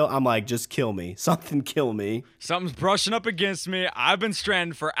scenario, I'm like, just kill me. Something kill me. Something's brushing up against me. I've been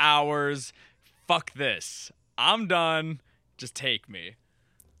stranded for hours. Fuck this. I'm done. Just take me.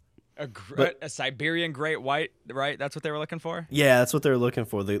 A Siberian great white, right? That's what they were looking for? Yeah, that's what they're looking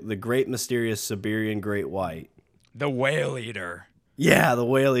for. The great mysterious Siberian great white. The whale eater. Yeah, the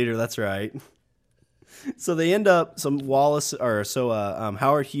whale eater, that's right. So they end up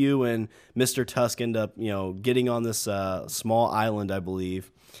Howard Hugh and Mr. Tusk end up, getting on this small island, I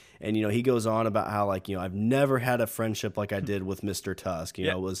believe. And, he goes on about how, like, I've never had a friendship like I did with Mr. Tusk.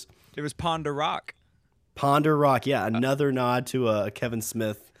 Yeah. It was Ponder Rock. Ponder Rock. Yeah, another nod to a Kevin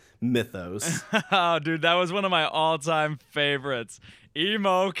Smith mythos. Oh, dude, that was one of my all-time favorites.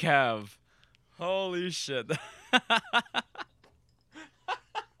 Emo Kev. Holy shit.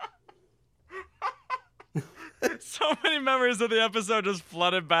 So many memories of the episode just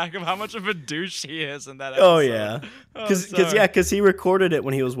flooded back of how much of a douche he is in that episode. Oh, yeah. Because he recorded it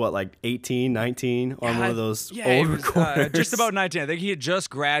when he was, what, like 18, 19 on one of those old recorders? Just about 19. I think he had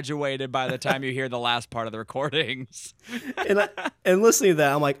just graduated by the time you hear the last part of the recordings. And listening to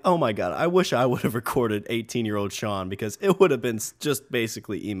that, I'm like, oh, my God, I wish I would have recorded 18-year-old Sean because it would have been just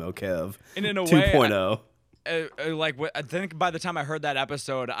basically Emo Kev And in a 2.0. I think by the time I heard that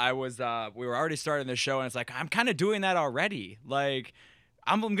episode, we were already starting the show, and it's like I'm kind of doing that already. Like,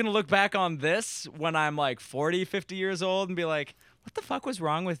 I'm gonna look back on this when I'm like 40, 50 years old and be like, what the fuck was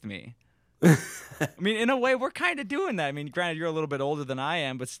wrong with me? I mean, in a way, we're kind of doing that. I mean, granted, you're a little bit older than I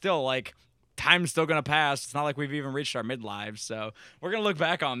am, but still, like, time's still gonna pass. It's not like we've even reached our midlives, so we're gonna look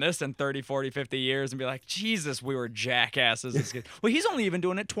back on this in 30, 40, 50 years and be like, Jesus, we were jackasses as kids. Well, he's only even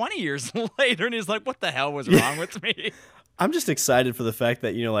doing it 20 years later, and he's like, what the hell was wrong with me? I'm just excited for the fact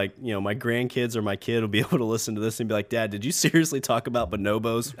that, my grandkids or my kid will be able to listen to this and be like, Dad, did you seriously talk about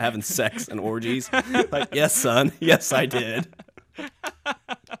bonobos having sex and orgies? Like, yes, son. Yes, I did.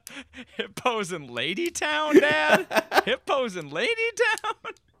 Hippos in Ladytown, Dad? Hippos in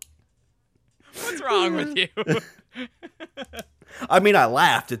Ladytown? What's wrong with you? I mean, I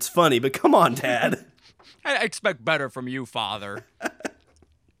laughed. It's funny, but come on, Dad. I expect better from you, Father.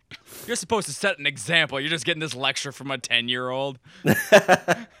 You're supposed to set an example. You're just getting this lecture from a 10-year-old.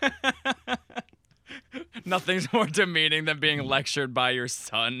 Nothing's more demeaning than being lectured by your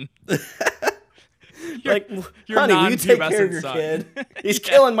son. Honey, will you take care of your kid? He's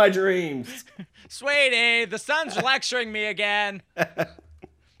killing my dreams. Sweetie, the son's lecturing me again. The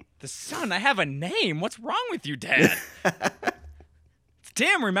son? I have a name. What's wrong with you, Dad? It's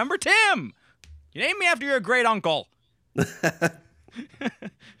Tim, remember Tim? You named me after your great uncle.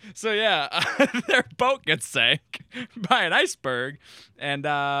 So yeah, their boat gets sank by an iceberg, and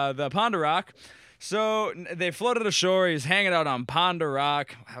the Ponder Rock. So they floated ashore. He's hanging out on Ponder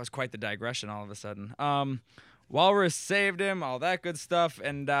Rock. That was quite the digression all of a sudden. Walrus saved him, all that good stuff,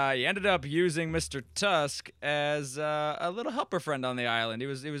 and he ended up using Mr. Tusk as a little helper friend on the island. He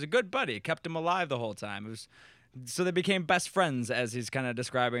was a good buddy. Kept him alive the whole time. So they became best friends, as he's kind of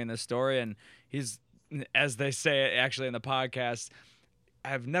describing in this story, and he's, as they say actually in the podcast,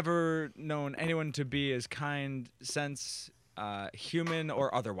 I've never known anyone to be as kind since human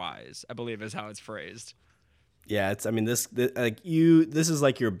or otherwise, I believe is how it's phrased. Yeah, this is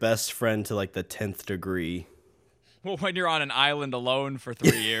like your best friend to like the 10th degree. Well, when you're on an island alone for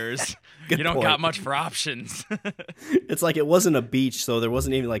 3 years, you don't got much for options. It's like it wasn't a beach, so there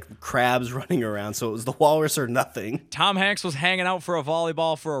wasn't even like crabs running around, so it was the walrus or nothing. Tom Hanks was hanging out for a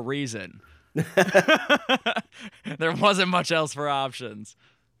volleyball for a reason. There wasn't much else for options.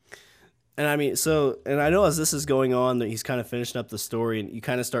 And I mean, and I know as this is going on, that he's kind of finishing up the story, and you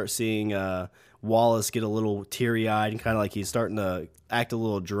kind of start seeing Wallace get a little teary-eyed and kind of like he's starting to act a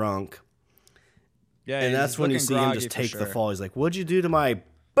little drunk. Yeah, and that's when you see him just take the fall. He's like, "What'd you do to my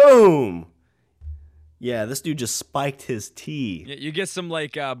boom?" Yeah, this dude just spiked his tea. You get some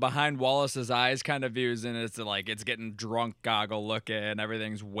like behind Wallace's eyes kind of views, and it's like it's getting drunk goggle looking,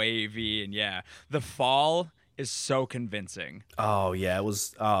 everything's wavy, and yeah, the fall is so convincing. Oh yeah, it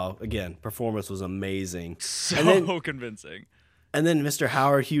was. Oh, again, performance was amazing. So convincing. And then Mr.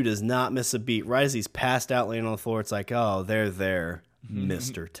 Howard Hugh does not miss a beat. Right as he's passed out laying on the floor, it's like, oh, they're there.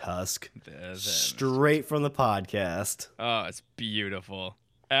 Mr. Tusk. Straight from the podcast. Oh, it's beautiful.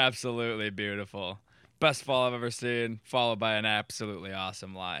 Absolutely beautiful. Best fall I've ever seen, followed by an absolutely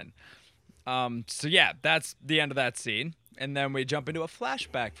awesome line. So yeah, that's the end of that scene. And then we jump into a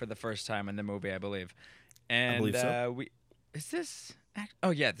flashback for the first time in the movie, I believe. And I believe so. This is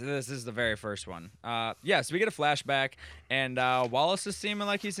the very first one. So we get a flashback, and Wallace is seeming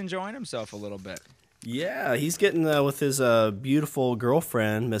like he's enjoying himself a little bit. Yeah, he's getting with his beautiful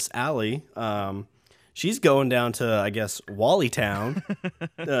girlfriend, Miss Allie. She's going down to, I guess, Wally Town,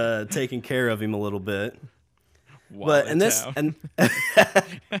 taking care of him a little bit. And this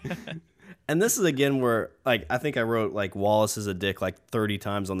is again where, like, I think I wrote like Wallace is a dick like 30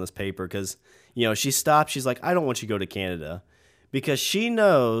 times on this paper because she stops. She's like, I don't want you to go to Canada, because she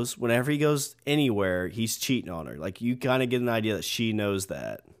knows whenever he goes anywhere, he's cheating on her. Like, you kind of get an idea that she knows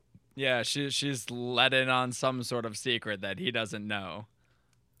that. Yeah, she's let in on some sort of secret that he doesn't know.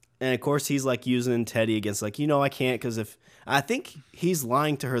 And of course, he's like using Teddy against, like, I can't, because if I think he's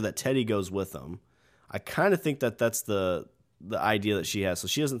lying to her that Teddy goes with him. I kind of think that that's the idea that she has. So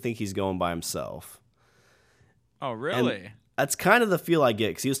she doesn't think he's going by himself. Oh, really? And that's kind of the feel I get,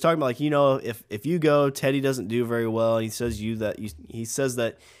 because he was talking about, like, if you go, Teddy doesn't do very well. He says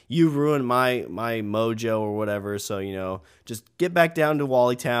that you ruined my mojo or whatever. So just get back down to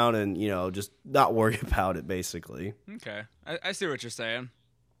Wally Town and just not worry about it, basically. Okay, I see what you're saying.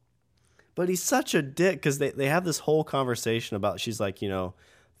 But he's such a dick, because they have this whole conversation about, she's like,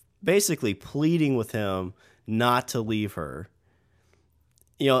 basically pleading with him not to leave her.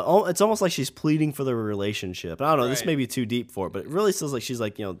 It's almost like she's pleading for the relationship. I don't know, this may be too deep for it, but it really feels like she's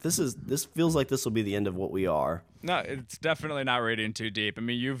like, this feels like this will be the end of what we are. No, it's definitely not reading too deep. I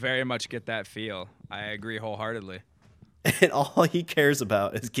mean, you very much get that feel. I agree wholeheartedly. And all he cares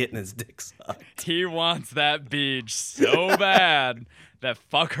about is getting his dick sucked. He wants that beach so bad that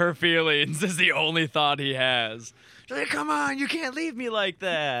fuck her feelings is the only thought he has. She's like, come on, you can't leave me like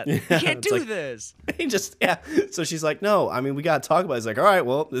that. You can't do this. He just, So she's like, no, I mean, we got to talk about it. He's like, all right,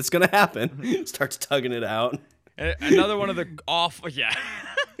 well, it's going to happen. Starts tugging it out. Another one of the awful, yeah.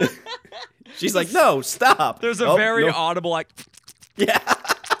 She's like, no, stop. There's a very audible, like, yeah.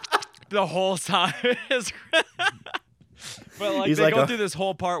 The whole time. But like, they go through this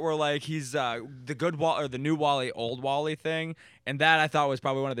whole part where like he's the good Wally or the new Wally, old Wally thing, and that I thought was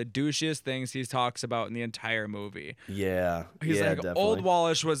probably one of the douchiest things he talks about in the entire movie. Yeah, he's like, definitely.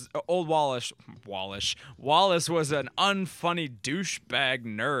 Wallace was an unfunny douchebag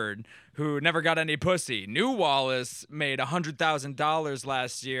nerd who never got any pussy. New Wallace made $100,000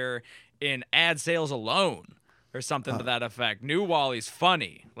 last year in ad sales alone. Or something to that effect. New Wally's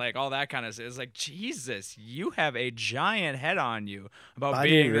funny. Like, all that kind of stuff. It's like, Jesus, you have a giant head on you about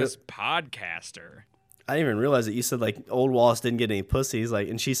being this podcaster. I didn't even realize that you said, like, old Wallace didn't get any pussy. He's like,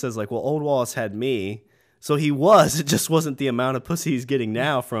 and she says, like, well, old Wallace had me. So he was. It just wasn't the amount of pussy he's getting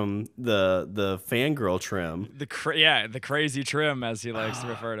now from the fangirl trim. The crazy trim, as he likes to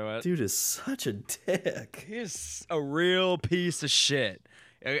refer to it. Dude is such a dick. He's a real piece of shit.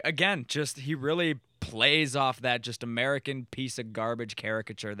 Again, he really plays off that just American piece of garbage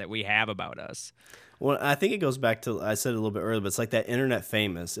caricature that we have about us. Well, I think it goes back to, I said it a little bit earlier, but it's like that internet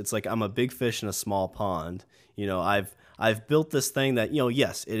famous. It's like, I'm a big fish in a small pond. I've built this thing that,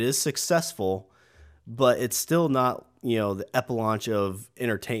 yes, it is successful, but it's still not, the epaulant of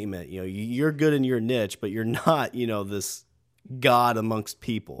entertainment. You're good in your niche, but you're not, this god amongst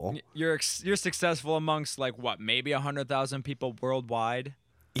people. You're successful amongst like what, maybe 100,000 people worldwide?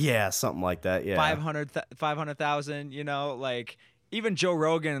 Yeah, something like that. Yeah, 500,000. Like even Joe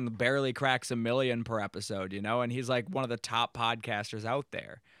Rogan barely cracks 1 million per episode. And he's like one of the top podcasters out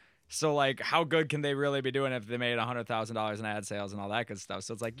there. So like, how good can they really be doing if they made $100,000 in ad sales and all that good stuff?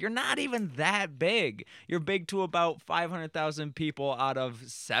 So it's like, you're not even that big. You're big to about 500,000 people out of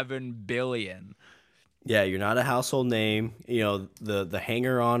 7 billion. Yeah, you're not a household name. The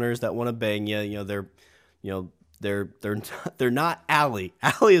hanger-oners that want to bang you. They're not Allie.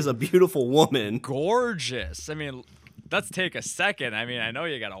 Allie is a beautiful woman. Gorgeous. I mean, let's take a second. I mean, I know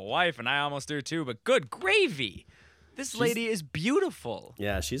you got a wife, and I almost do too, but good gravy. This lady is beautiful.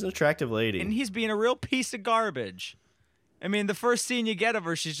 Yeah, she's an attractive lady. And he's being a real piece of garbage. I mean, the first scene you get of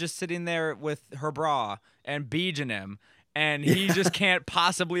her, she's just sitting there with her bra and beejing him, and he just can't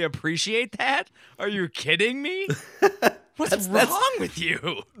possibly appreciate that? Are you kidding me? What's wrong with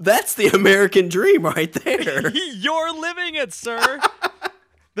you? That's the American dream right there. You're living it, sir.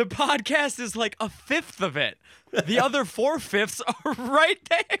 The podcast is like 1/5 of it. The other 4/5 are right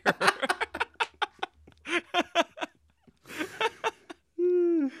there.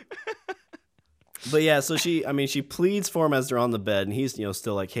 But yeah, so she pleads for him as they're on the bed, and he's,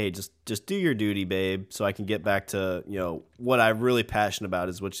 still like, hey, just do your duty, babe, so I can get back to, what I'm really passionate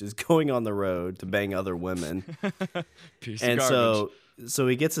about which is going on the road to bang other women. Piece and of garbage. so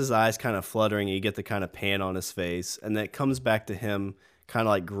he gets his eyes kind of fluttering, and you get the kind of pan on his face, and then it comes back to him kind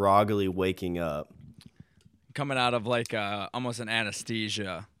of like groggily waking up. Coming out of like almost an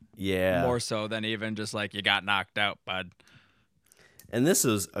anesthesia. Yeah. More so than even just like you got knocked out, bud. And this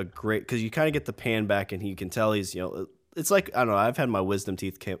is a great, because you kind of get the pan back, and you can tell he's, it's like, I don't know, I've had my wisdom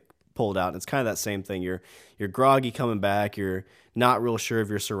teeth pulled out, and it's kind of that same thing. You're groggy coming back. You're not real sure of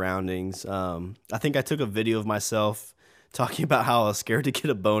your surroundings. I think I took a video of myself talking about how I was scared to get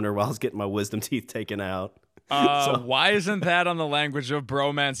a boner while I was getting my wisdom teeth taken out. Why isn't that on the Language of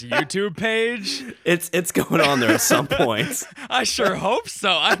Bromance YouTube page? It's going on there at some point. I sure hope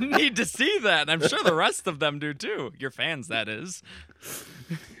so. I need to see that. And I'm sure the rest of them do too. Your fans, that is.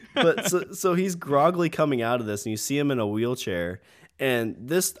 But so he's groggily coming out of this, and you see him in a wheelchair. And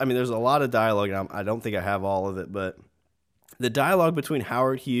this, I mean, there's a lot of dialogue, and I don't think I have all of it, but the dialogue between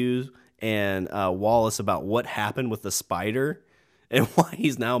Howard Hughes and Wallace about what happened with the spider and why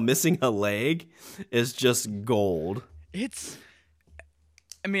he's now missing a leg is just gold.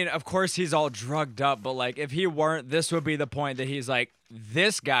 I mean, of course he's all drugged up, but like if he weren't, this would be the point that he's like,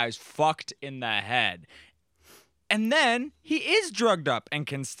 this guy's fucked in the head. And then he is drugged up and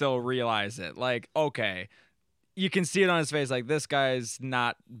can still realize it. Like, okay, you can see it on his face. Like, this guy's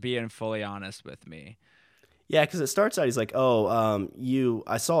not being fully honest with me. Yeah, because it starts out, he's like, oh,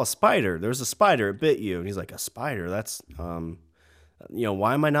 I saw a spider. There was a spider. It bit you. And he's like, a spider? That's,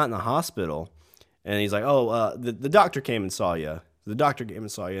 why am I not in the hospital? And he's like, oh, the doctor came and saw you. The doctor came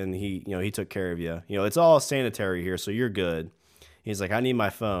and saw you, and he took care of you. It's all sanitary here, so you're good. He's like, I need my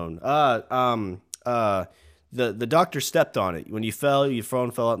phone. The doctor stepped on it. When you fell, your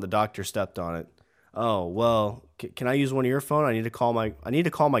phone fell out, and the doctor stepped on it. Oh, well, can I use one of your phone? I need to call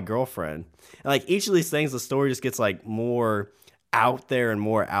my girlfriend. And like each of these things, the story just gets like more out there and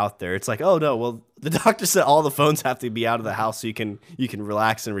more out there. It's like, oh no, well, the doctor said all the phones have to be out of the house so you can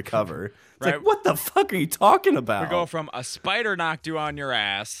relax and recover. It's Right. like, what the fuck are you talking about? We go from a spider knocked you on your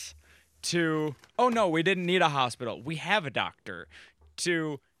ass to, oh no, we didn't need a hospital. We have a doctor.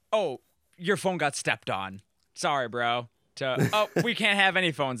 To, oh, your phone got stepped on. Sorry, bro. To, oh, we can't have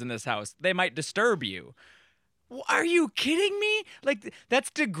any phones in this house. They might disturb you. Are you kidding me? Like, that's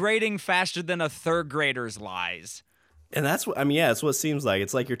degrading faster than a third grader's lies. And that's what, I mean, yeah, that's what it seems like.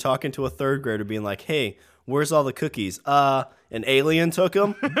 It's like you're talking to a third grader being like, hey, where's all the cookies? An alien took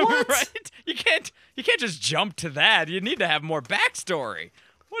them? What? Right? You can't just jump to that. You need to have more backstory.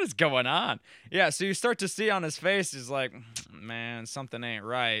 What is going on? Yeah, so you start to see on his face, he's like, man, something ain't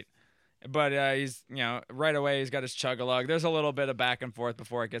right. But he's, right away he's got his chug-a-lug. There's a little bit of back and forth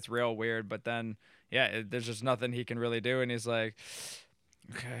before it gets real weird, but then, yeah, there's just nothing he can really do. And he's like,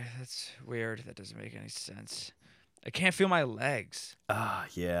 okay, that's weird. That doesn't make any sense. I can't feel my legs.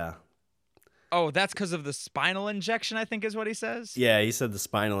 Yeah. Oh, that's because of the spinal injection, I think is what he says? Yeah, he said the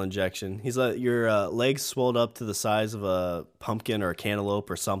spinal injection. He's like, your legs swelled up to the size of a pumpkin or a cantaloupe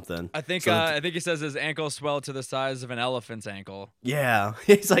or something. I think he says his ankle swelled to the size of an elephant's ankle. Yeah.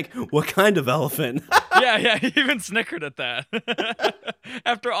 He's like, what kind of elephant? Yeah, he even snickered at that.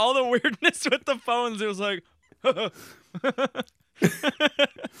 After all the weirdness with the phones, it was like,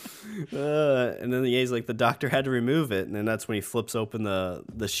 and then he's like, the doctor had to remove it, and then that's when he flips open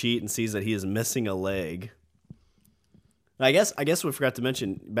the sheet and sees that he is missing a leg. I guess we forgot to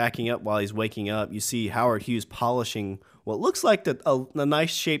mention, backing up while he's waking up, you see Howard Hughes polishing what looks like a nice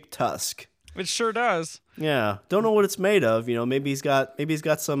shaped tusk. it sure does. Yeah, don't know what it's made of. Maybe he's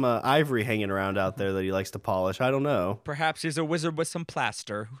got some ivory hanging around out there that he likes to polish. I don't know. Perhaps he's a wizard with some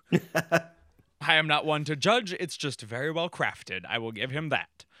plaster. I am not one to judge. It's just very well crafted. I will give him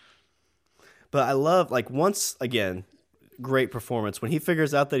that. But I love, like, once again, great performance. When he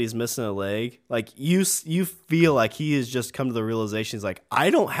figures out that he's missing a leg, like, you feel like he has just come to the realization, he's like,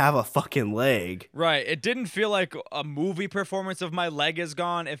 I don't have a fucking leg. Right. It didn't feel like a movie performance of my leg is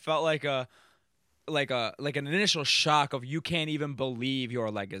gone. It felt like an initial shock of you can't even believe your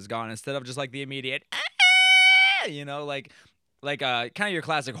leg is gone, instead of just like the immediate, like kind of your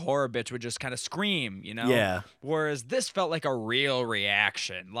classic horror bitch would just kind of scream, Yeah. Whereas this felt like a real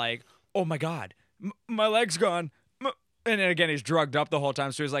reaction, like, oh my God, my leg's gone. And then again, he's drugged up the whole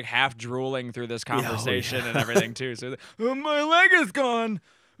time, so he's like half drooling through this conversation and everything too. So he's like, oh, my leg is gone.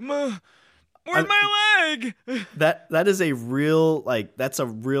 Where's my leg? That is a real, like, that's a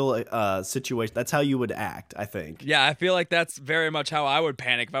real situation. That's how you would act, I think. Yeah, I feel like that's very much how I would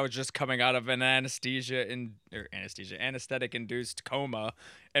panic if I was just coming out of an anesthetic-induced coma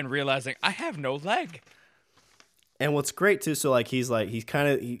and realizing I have no leg. And what's great too, so like he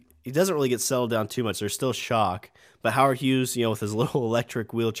doesn't really get settled down too much. There's still shock, but Howard Hughes, with his little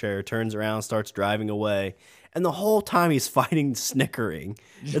electric wheelchair, turns around, starts driving away, and the whole time he's fighting snickering.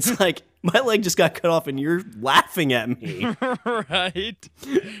 It's like, my leg just got cut off, and you're laughing at me, Right?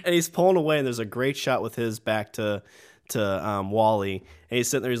 and he's pulling away, and there's a great shot with his back to Wally, and he's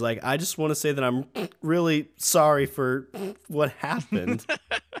sitting there. He's like, I just want to say that I'm really sorry for what happened.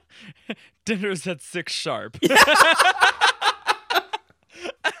 Dinner's at 6 sharp.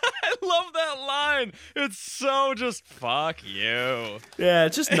 I love that line. It's so just fuck you. Yeah,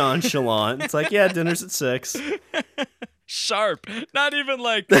 it's just nonchalant. It's like, yeah, dinner's at 6. Sharp. Not even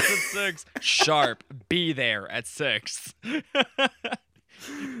like it's at 6. Sharp. Be there at 6. You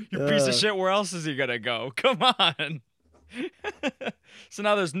piece of shit, where else is he gonna go? Come on. So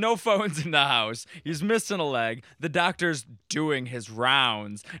now there's no phones in the house. He's missing a leg. The doctor's doing his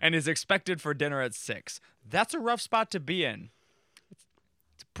rounds and is expected for dinner at 6. That's a rough spot to be in.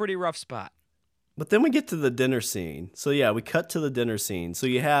 It's a pretty rough spot. But then we get to the dinner scene. So yeah, we cut to the dinner scene. So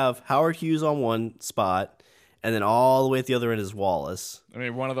you have Howard Hughes on one spot, and then all the way at the other end is Wallace. I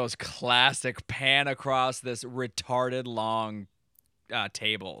mean, one of those classic pan across this retarded long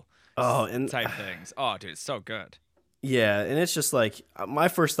table type things. Oh, dude, it's so good. Yeah, and it's just like my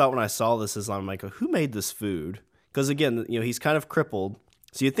first thought when I saw this is I'm like, who made this food? Because again, he's kind of crippled,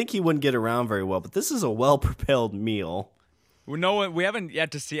 so you'd think he wouldn't get around very well. But this is a well-prepared meal. We haven't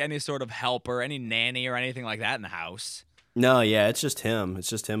yet to see any sort of helper, any nanny or anything like that in the house. No, yeah, it's just him. It's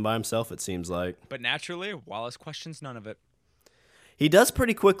just him by himself, it seems like. But naturally, Wallace questions none of it. He does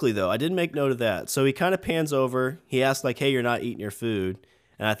pretty quickly, though. I did make note of that. So he kind of pans over. He asks, like, hey, you're not eating your food.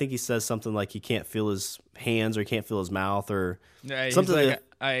 And I think he says something like he can't feel his hands or he can't feel his mouth or something. He's like,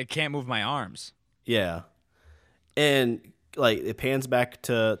 I can't move my arms. Yeah. And, like, it pans back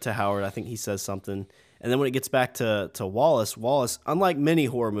to Howard. I think he says something. And then when it gets back to Wallace, unlike many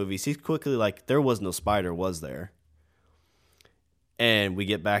horror movies, he's quickly like, there was no spider, was there? And we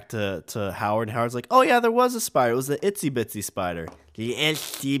get back to Howard, and Howard's like, oh, yeah, there was a spider. It was the itsy bitsy spider. The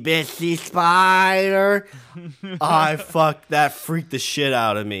itsy bitsy spider. That freaked the shit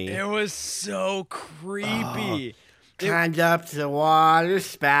out of me. It was so creepy. Climbed up to the water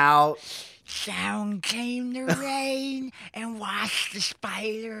spout. Down came the rain and washed the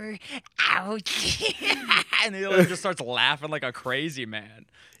spider out. And he just starts laughing like a crazy man.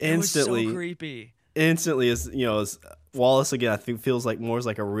 Instantly. It was so creepy. Instantly, as Wallace again, I think feels like more as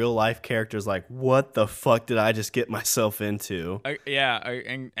like a real life character. Is like, what the fuck did I just get myself into?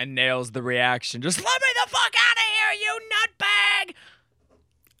 And nails the reaction. Just let me the fuck out of here, you nutbag!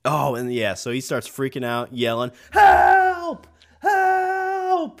 Oh, and yeah, so he starts freaking out, yelling, help!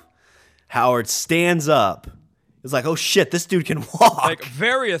 Help! Howard stands up. He's like, oh shit, this dude can walk. Like,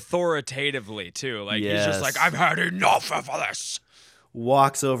 very authoritatively, too. Like, He's just like, I've had enough of this.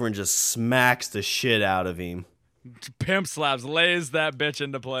 Walks over and just smacks the shit out of him. Pimp slaps, lays that bitch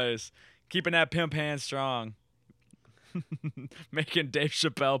into place. Keeping that pimp hand strong. Making Dave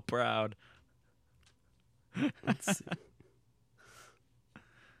Chappelle proud. Let's see.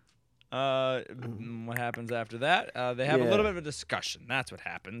 What happens after that? They have a little bit of a discussion. That's what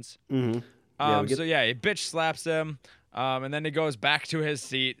happens. Mm-hmm. He bitch slaps him, and then he goes back to his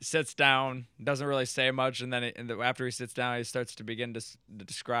seat, sits down, doesn't really say much, and then after he sits down, he starts to begin to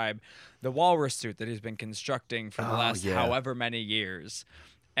describe the walrus suit that he's been constructing for the last however many years,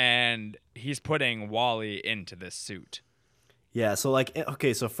 and he's putting Wally into this suit. Yeah, so like,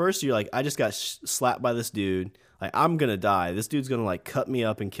 okay, so first you're like, I just got slapped by this dude. Like, I'm going to die. This dude's going to, like, cut me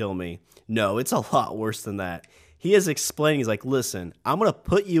up and kill me. No, it's a lot worse than that. He is explaining, he's like, listen, I'm going to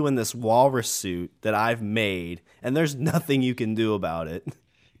put you in this walrus suit that I've made, and there's nothing you can do about it.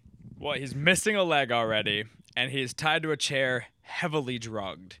 Well, he's missing a leg already, and he's tied to a chair, heavily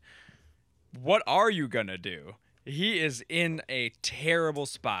drugged. What are you going to do? He is in a terrible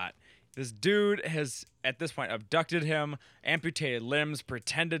spot. This dude has, at this point, abducted him, amputated limbs,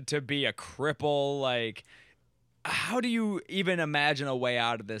 pretended to be a cripple. Like, how do you even imagine a way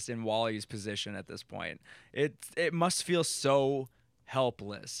out of this in Wally's position at this point? It must feel so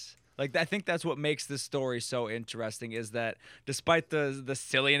helpless. Like, I think that's what makes this story so interesting, is that despite the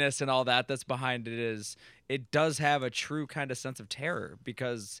silliness and all that's behind it does have a true kind of sense of terror,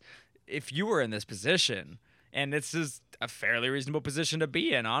 because if you were in this position, and this is a fairly reasonable position to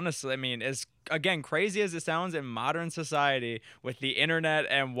be in, honestly. I mean, as, again, crazy as it sounds in modern society with the internet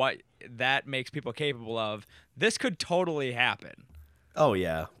and what that makes people capable of, this could totally happen. Oh,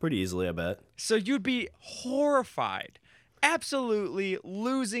 yeah. Pretty easily, I bet. So you'd be horrified, absolutely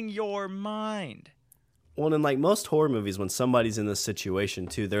losing your mind. Well, in like most horror movies, when somebody's in this situation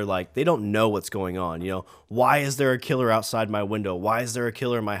too, they're like, they don't know what's going on. Why is there a killer outside my window? Why is there a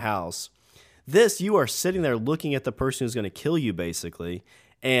killer in my house? This, you are sitting there looking at the person who's going to kill you, basically,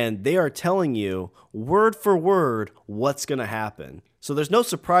 and they are telling you word for word what's going to happen. So there's no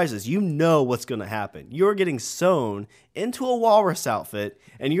surprises. You know what's going to happen. You're getting sewn into a walrus outfit,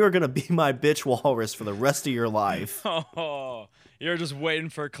 and you're going to be my bitch walrus for the rest of your life. Oh, you're just waiting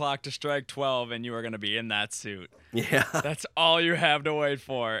for a clock to strike 12, and you are going to be in that suit. Yeah. That's all you have to wait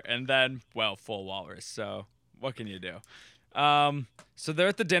for. And then, well, full walrus. So what can you do? So they're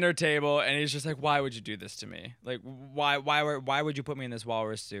at the dinner table, and he's just like, why would you do this to me? Like, why would you put me in this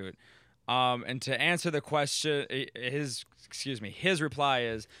walrus suit? And to answer the question, his reply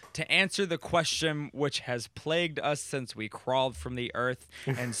is, to answer the question which has plagued us since we crawled from the earth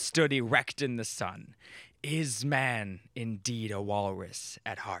and stood erect in the sun. Is man indeed a walrus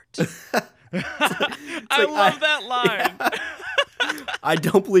at heart? I love that line. I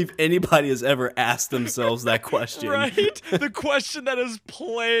don't believe anybody has ever asked themselves that question. Right? The question that has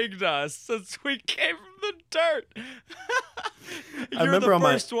plagued us since we came from the dirt. You're remember the on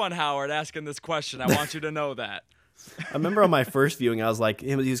my- first one, Howard, asking this question. I want you to know that. I remember on my first viewing, I was like,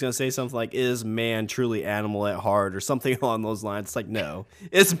 he was going to say something like, is man truly animal at heart, or something along those lines. It's like, no.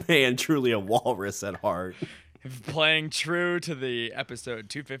 Is man truly a walrus at heart? Playing true to the episode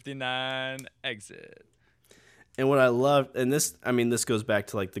 259 exit. And what I love, and this goes back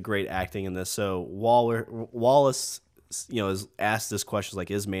to like the great acting in this. So Wallace, is asked this question,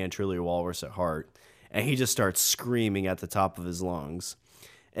 like, is man truly a walrus at heart? And he just starts screaming at the top of his lungs.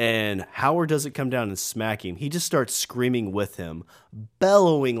 And Howard doesn't come down and smack him. He just starts screaming with him,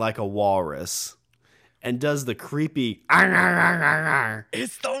 bellowing like a walrus, and does the creepy.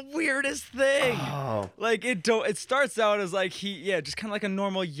 It's the weirdest thing. Oh. Like it starts out as like just kind of like a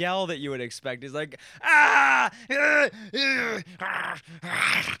normal yell that you would expect. He's like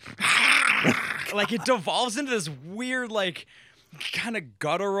like it devolves into this weird like kind of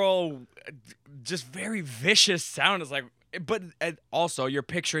guttural, just very vicious sound. It's like. But also, you're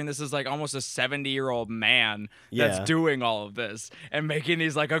picturing this as like almost a 70-year-old man that's Yeah. doing all of this and making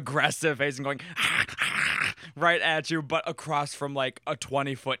these like aggressive faces and going right at you, but across from like a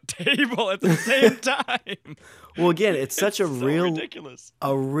 20-foot table at the same time. Well, again, it's such a So ridiculous.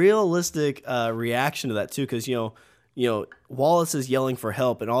 a realistic reaction to that too, because Wallace is yelling for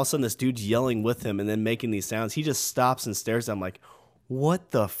help, and all of a sudden this dude's yelling with him and then making these sounds. He just stops and stares at him like,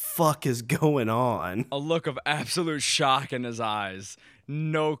 what the fuck is going on? A look of absolute shock in his eyes.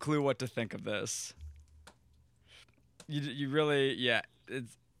 No clue what to think of this. You really, you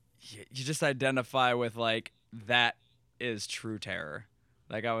just identify with like that is true terror.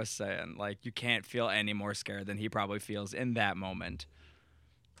 Like I was saying, like you can't feel any more scared than he probably feels in that moment.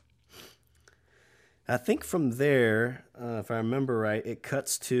 I think from there, if I remember right, it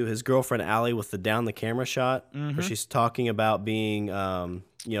cuts to his girlfriend Allie with the down the camera shot where she's talking about being,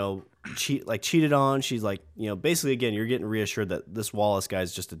 cheated on. She's like, basically again, you're getting reassured that this Wallace guy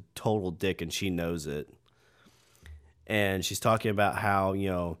is just a total dick and she knows it. And she's talking about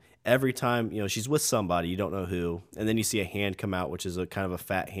how, every time, she's with somebody, you don't know who, and then you see a hand come out, which is a kind of a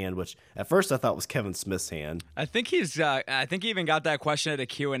fat hand, which at first I thought was Kevin Smith's hand. I think he even got that question at a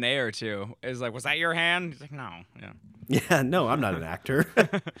Q&A or two. Is like, was that your hand? He's like, no. Yeah. Yeah, no, I'm not an actor.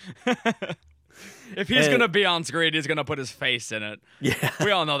 If he's going to be on screen, he's going to put his face in it. Yeah.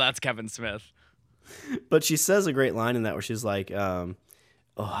 We all know that's Kevin Smith. But she says a great line in that where she's like,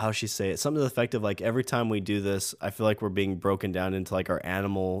 how'd she say it? Something to the effect of like, every time we do this, I feel like we're being broken down into like our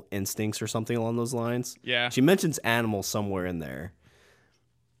animal instincts or something along those lines. Yeah. She mentions animal somewhere in there.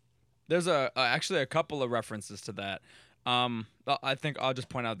 There's actually a couple of references to that. I think I'll just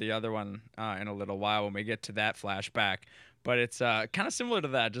point out the other one in a little while when we get to that flashback. But it's kind of similar to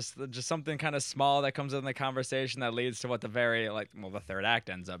that, just something kind of small that comes in the conversation that leads to what the third act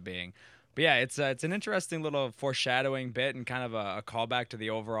ends up being. But yeah, it's an interesting little foreshadowing bit and kind of a callback to the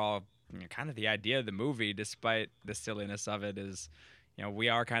overall kind of the idea of the movie, despite the silliness of it. Is we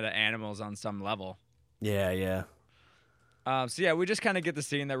are kind of animals on some level. Yeah, yeah. So yeah, we just kind of get the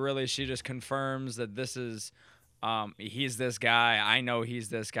scene that really she just confirms that this is. He's this guy, I know he's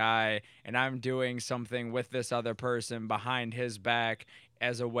this guy, and I'm doing something with this other person behind his back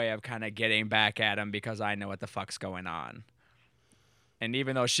as a way of kind of getting back at him because I know what the fuck's going on. And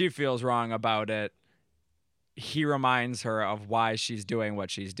even though she feels wrong about it, he reminds her of why she's doing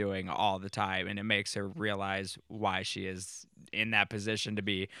what she's doing all the time, and it makes her realize why she is in that position to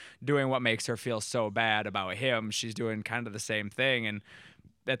be doing what makes her feel so bad about him. She's doing kind of the same thing, and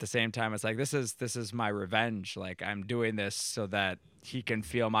at the same time, it's like, this is my revenge. Like, I'm doing this so that he can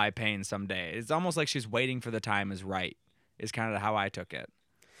feel my pain someday. It's almost like she's waiting for the time is right, is kind of how I took it.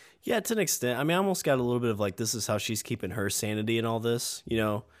 Yeah, to an extent. I mean, I almost got a little bit of like, this is how she's keeping her sanity in all this.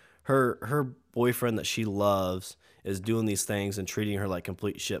 Her boyfriend that she loves is doing these things and treating her like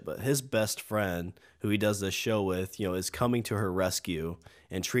complete shit. But his best friend, who he does this show with, is coming to her rescue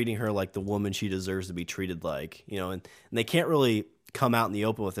and treating her like the woman she deserves to be treated like. And they can't really come out in the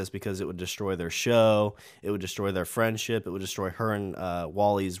open with this because it would destroy their show, it would destroy their friendship, it would destroy her and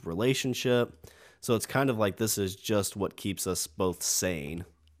Wally's relationship. So it's kind of like, this is just what keeps us both sane.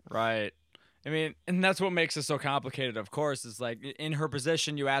 Right. I mean, and that's what makes it so complicated, of course, is like, in her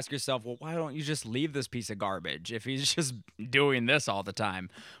position, you ask yourself, well, why don't you just leave this piece of garbage if he's just doing this all the time?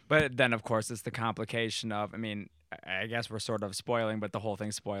 But then, of course, it's the complication of, I mean, I guess we're sort of spoiling, but the whole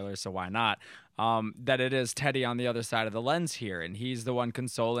thing's spoilers, so why not? That it is Teddy on the other side of the lens here, and he's the one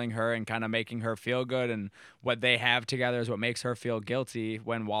consoling her and kind of making her feel good, and what they have together is what makes her feel guilty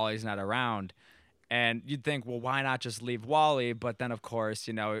when Wally's not around. And you'd think, well, why not just leave Wally? But then, of course,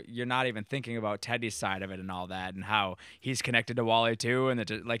 you're not even thinking about Teddy's side of it and all that, and how he's connected to Wally too, and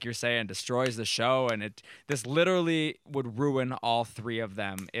it, like you're saying, destroys the show. And this literally would ruin all three of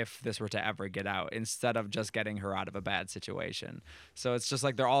them if this were to ever get out, instead of just getting her out of a bad situation. So it's just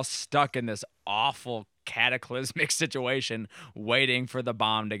like they're all stuck in this awful cataclysmic situation, waiting for the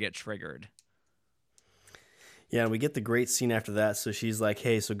bomb to get triggered. Yeah, and we get the great scene after that. So she's like,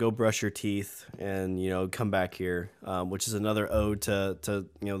 "Hey, so go brush your teeth and come back here," which is another ode to the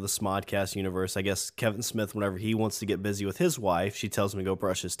Smodcast universe. I guess Kevin Smith, whenever he wants to get busy with his wife, she tells him to go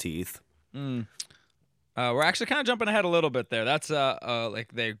brush his teeth. We're actually kind of jumping ahead a little bit there. That's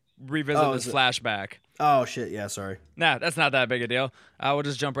like they revisit this flashback. Oh shit! Yeah, sorry. Nah, that's not that big a deal. We'll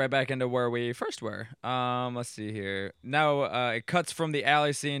just jump right back into where we first were. Let's see here. Now it cuts from the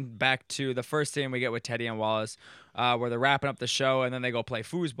alley scene back to the first scene we get with Teddy and Wallace, where they're wrapping up the show and then they go play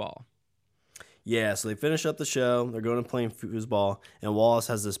foosball. Yeah, so they finish up the show. They're going to playing foosball, and Wallace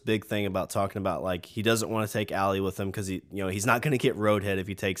has this big thing about talking about like he doesn't want to take Allie with him because he's not going to get roadhead if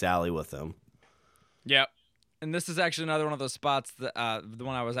he takes Allie with him. Yep. And this is actually another one of those spots that the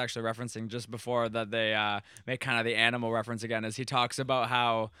one I was actually referencing just before that they make kind of the animal reference again, is he talks about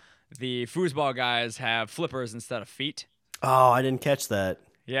how the foosball guys have flippers instead of feet. Oh, I didn't catch that.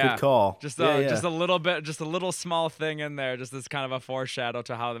 Yeah. Good call. Just a little bit, just a little small thing in there, just as kind of a foreshadow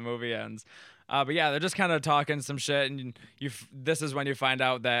to how the movie ends. But yeah, they're just kind of talking some shit, and this is when you find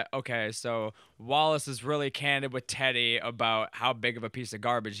out that, okay, so Wallace is really candid with Teddy about how big of a piece of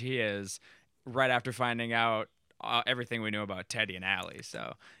garbage he is, right after finding out everything we knew about Teddy and Allie.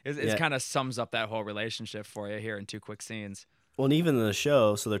 So it kind of sums up that whole relationship for you here in two quick scenes. Well, and even in the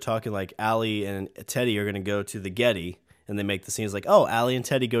show, so they're talking like Allie and Teddy are going to go to the Getty, and they make the scenes like, oh, Allie and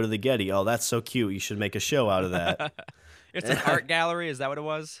Teddy go to the Getty. Oh, that's so cute. You should make a show out of that. It's an art gallery. Is that what it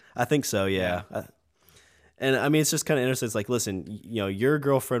was? I think so, yeah. And I mean, it's just kind of interesting. It's like, listen, your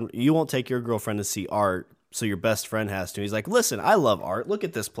girlfriend, you won't take your girlfriend to see art, so your best friend has to. He's like, listen, I love art. Look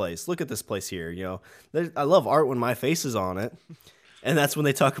at this place. Look at this place here. I love art when my face is on it. And that's when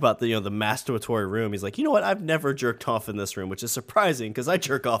they talk about the masturbatory room. He's like, you know what? I've never jerked off in this room, which is surprising because I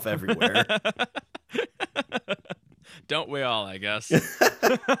jerk off everywhere. Don't we all, I guess.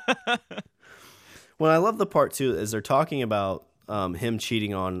 Well, I love the part too is they're talking about him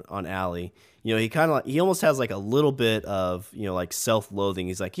cheating on Allie. He almost has like a little bit of like self-loathing.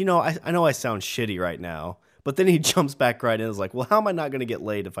 He's like, I know I sound shitty right now, but then he jumps back right in and is like, well, how am I not going to get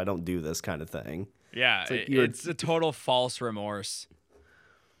laid if I don't do this kind of thing? Yeah, it's a total false remorse,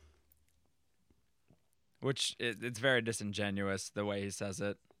 which it's very disingenuous the way he says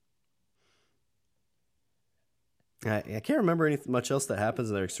it. I can't remember anything much else that happens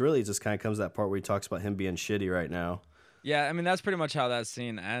in there. It's really just kind of comes to that part where he talks about him being shitty right now. Yeah, I mean, that's pretty much how that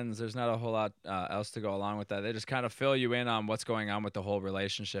scene ends. There's not a whole lot else to go along with that. They just kind of fill you in on what's going on with the whole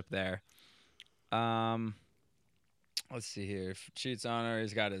relationship there. Let's see here. If cheats on her,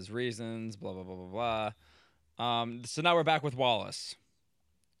 he's got his reasons, blah, blah, blah, blah, blah. So now we're back with Wallace.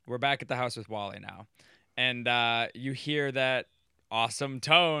 We're back at the house with Wally now. And you hear that awesome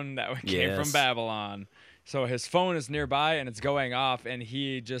tone that came from Babylon. So his phone is nearby, and it's going off, and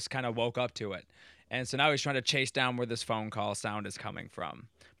he just kind of woke up to it. And so now he's trying to chase down where this phone call sound is coming from.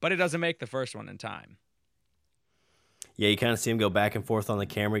 But he doesn't make the first one in time. Yeah, you kind of see him go back and forth on the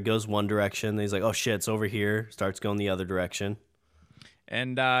camera. He goes one direction, then he's like, oh shit, it's over here. Starts going the other direction.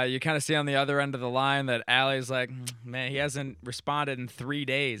 And you kind of see on the other end of the line that Allie's like, man, he hasn't responded in 3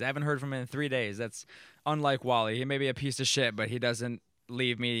 days. I haven't heard from him in 3 days. That's unlike Wally. He may be a piece of shit, but he doesn't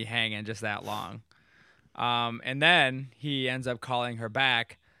leave me hanging just that long. And then he ends up calling her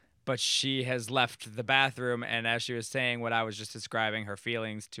back, but she has left the bathroom, and as she was saying what I was just describing, her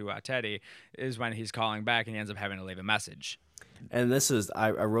feelings to Teddy, is when he's calling back, and he ends up having to leave a message. And this is,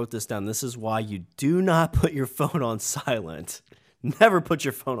 I wrote this down, this is why you do not put your phone on silent. Never put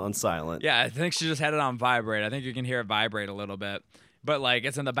your phone on silent. Yeah, I think she just had it on vibrate. I think you can hear it vibrate a little bit. But, like,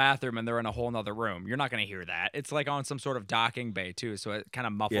 it's in the bathroom, and they're in a whole nother room. You're not going to hear that. It's, like, on some sort of docking bay, too, so it kind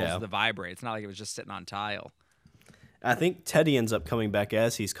of muffles the vibrate. It's not like it was just sitting on tile. I think Teddy ends up coming back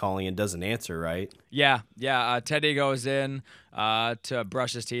as he's calling and doesn't answer, right? Yeah. Teddy goes in to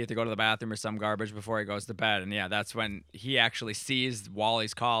brush his teeth or go to the bathroom or some garbage before he goes to bed. And, yeah, that's when he actually sees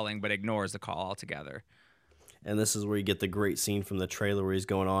Wally's calling but ignores the call altogether. And this is where you get the great scene from the trailer where he's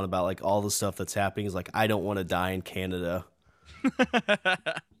going on about, like, all the stuff that's happening. He's like, I don't want to die in Canada.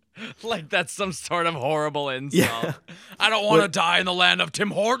 Like that's some sort of horrible insult. Yeah. I don't want to die in the land of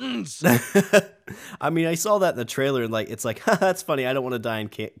Tim Hortons. I mean, I saw that in the trailer, and like, it's like, that's funny. I don't want to die in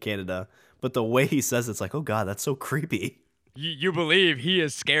Canada. But the way he says it's like, oh God, that's so creepy. You believe he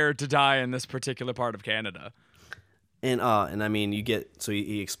is scared to die in this particular part of Canada. And I mean, you get, so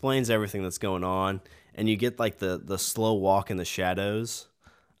he explains everything that's going on, and you get like the slow walk in the shadows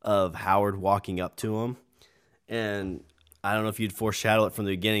of Howard walking up to him. And I don't know if you'd foreshadow it from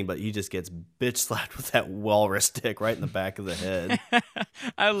the beginning, but he just gets bitch slapped with that walrus stick right in the back of the head.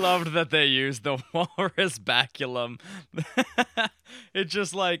 I loved that they used the walrus baculum. It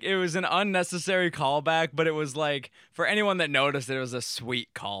just like, it was an unnecessary callback, but it was like, for anyone that noticed, it was a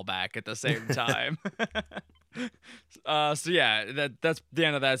sweet callback at the same time. So yeah, that's the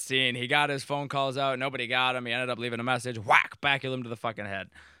end of that scene. He got his phone calls out. Nobody got him. He ended up leaving a message. Whack! Baculum to the fucking head.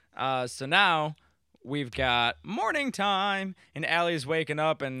 So now we've got morning time, and Allie's waking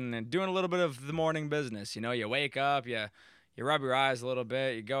up and doing a little bit of the morning business. You know, you wake up, you rub your eyes a little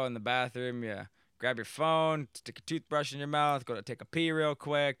bit, you go in the bathroom, you grab your phone, stick a toothbrush in your mouth, go to take a pee real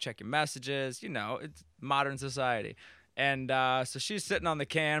quick, check your messages. You know, it's modern society. And so she's sitting on the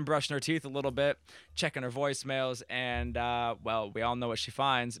can, brushing her teeth a little bit, checking her voicemails, and, well, we all know what she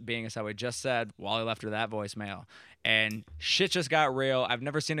finds, being as how we just said, Wally left her that voicemail. And shit just got real. I've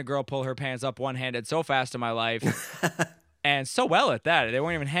never seen a girl pull her pants up one-handed so fast in my life. And so well at that. They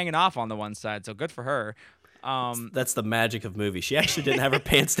weren't even hanging off on the one side, so good for her. That's the magic of movies. She actually didn't have her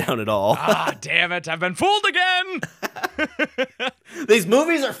pants down at all. Ah, damn it. I've been fooled again. These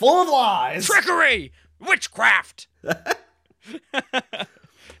movies are full of lies. Trickery! Witchcraft!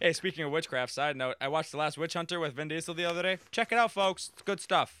 Hey, speaking of witchcraft, side note, I watched The Last Witch Hunter with Vin Diesel the other day. Check it out, folks. It's good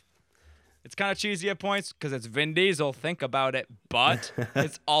stuff. It's kind of cheesy at points because it's Vin Diesel. Think about it. But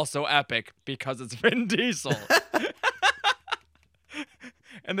it's also epic because it's Vin Diesel.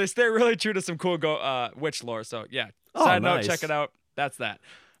 And they stay really true to some cool witch lore. So, yeah. Side note, nice. check it out. That's that.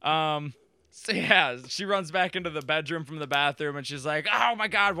 So, yeah, she runs back into the bedroom from the bathroom, and she's like, oh, my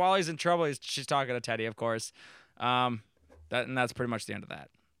God, Wally's in trouble. She's talking to Teddy, of course. And that's pretty much the end of that.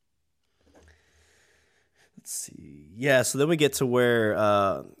 Let's see. Yeah, so then we get to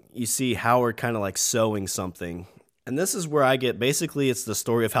where you see Howard kind of like sewing something. And this is where I get, basically, it's the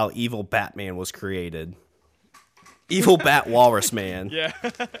story of how evil Batman was created. Evil Bat Walrus Man. Yeah.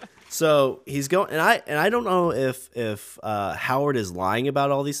 So he's going, and I don't know if Howard is lying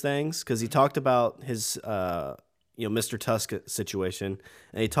about all these things, because he talked about his Mr. Tusk situation,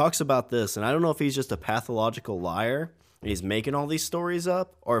 and he talks about this, and I don't know if he's just a pathological liar and he's making all these stories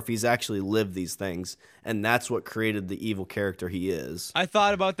up, or if he's actually lived these things, and that's what created the evil character he is. I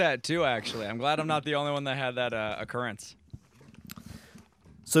thought about that too, actually. I'm glad I'm not the only one that had that occurrence.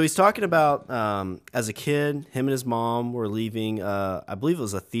 So he's talking about as a kid, him and his mom were leaving, I believe it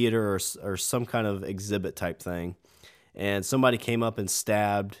was a theater or some kind of exhibit type thing. And somebody came up and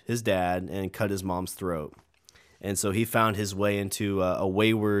stabbed his dad and cut his mom's throat. And so he found his way into a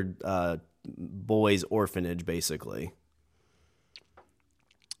wayward boys' orphanage, basically.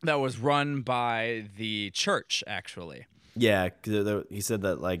 That was run by the church, actually. Yeah, 'cause he said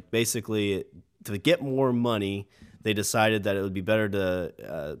that, like, basically to get more money, they decided that it would be better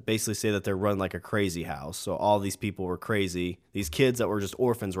to basically say that they're run like a crazy house. So all these people were crazy. These kids that were just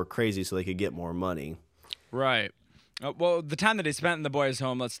orphans were crazy so they could get more money. Right. Well, the time that he spent in the boys'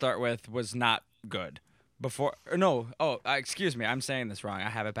 home, let's start with, was not good. Excuse me. I'm saying this wrong. I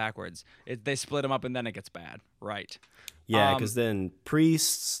have it backwards. They split him up and then it gets bad. Right. Yeah, because then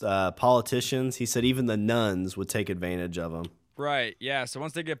priests, politicians, he said even the nuns would take advantage of him. Right, yeah. So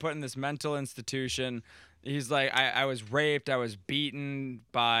once they get put in this mental institution, he's like, I was raped, I was beaten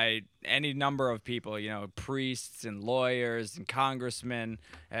by any number of people, priests and lawyers and congressmen.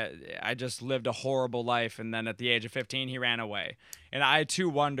 I just lived a horrible life. And then at the age of 15, he ran away. And I, too,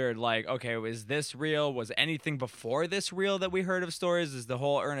 wondered, like, okay, is this real? Was anything before this real that we heard of stories? Is the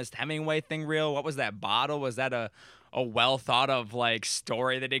whole Ernest Hemingway thing real? What was that bottle? Was that a well thought of like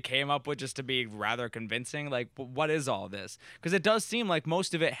story that he came up with just to be rather convincing? Like, what is all this? Because it does seem like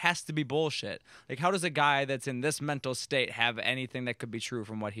most of it has to be bullshit. Like, how does a guy that's in this mental state have anything that could be true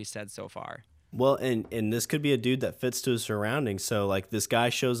from what he said so far? Well, and this could be a dude that fits to his surroundings. So like this guy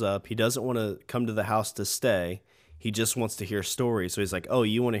shows up, he doesn't want to come to the house to stay. He just wants to hear stories. So he's like, oh,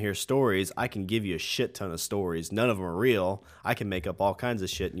 you want to hear stories? I can give you a shit ton of stories. None of them are real. I can make up all kinds of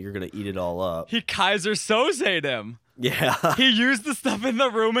shit, and you're going to eat it all up. He Kaiser Soze'd him. Yeah. He used the stuff in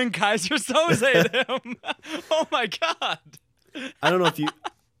the room and Kaiser Soze'd him. Oh, my God. I don't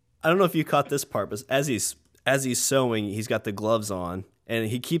know if you caught this part, but as he's sewing, he's got the gloves on, and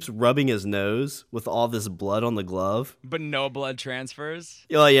he keeps rubbing his nose with all this blood on the glove. But no blood transfers.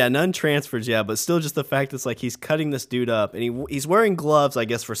 Oh yeah, none transfers, yeah, but still just the fact it's like he's cutting this dude up, and he's wearing gloves, I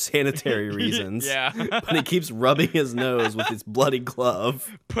guess, for sanitary reasons. Yeah. But he keeps rubbing his nose with his bloody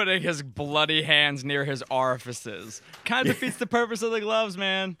glove. Putting his bloody hands near his orifices. Kind of defeats the purpose of the gloves,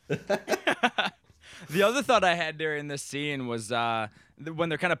 man. The other thought I had during this scene was when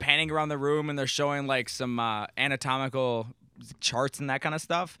they're kind of panning around the room and they're showing like some anatomical charts and that kind of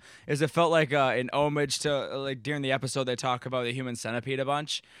stuff, is it felt like an homage to, like, during the episode they talk about the Human Centipede a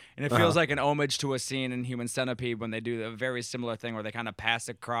bunch, and it feels like an homage to a scene in Human Centipede when they do a very similar thing where they kind of pass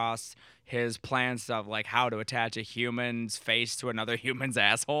across his plans of like how to attach a human's face to another human's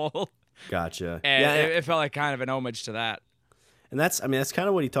asshole. Gotcha. And yeah, it felt like kind of an homage to that. and that's kind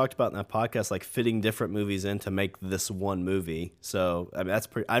of what he talked about in that podcast, like fitting different movies in to make this one movie. So I mean, that's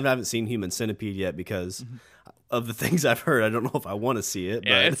pretty. I haven't seen Human Centipede yet because of the things I've heard. I don't know if I want to see it.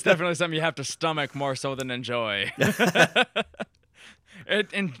 Yeah, but it's definitely something you have to stomach more so than enjoy.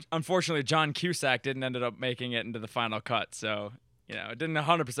 And unfortunately, John Cusack didn't end up making it into the final cut, so it didn't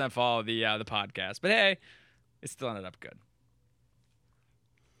 100% follow the podcast. But hey, it still ended up good.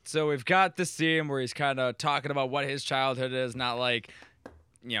 So we've got this scene where he's kind of talking about what his childhood is, not like,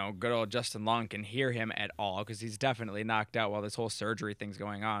 good old Justin Long can hear him at all because he's definitely knocked out while this whole surgery thing's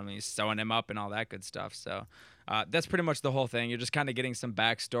going on. I mean, he's sewing him up and all that good stuff. So that's pretty much the whole thing. You're just kind of getting some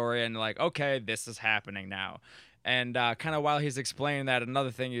backstory and like, okay, this is happening now. And kind of while he's explaining that, another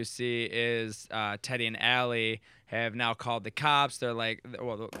thing you see is Teddy and Allie have now called the cops. They're like,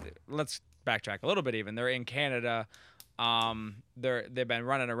 well, let's backtrack a little bit even. They're in Canada. They've been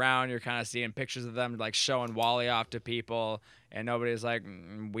running around. You're kind of seeing pictures of them like showing Wally off to people, and nobody's like,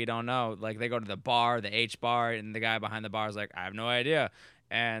 we don't know. Like they go to the bar, the H bar, and the guy behind the bar is like, I have no idea.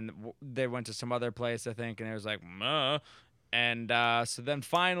 And they went to some other place, I think, and it was like, and so then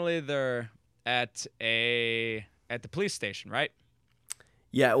finally they're at the police station, right?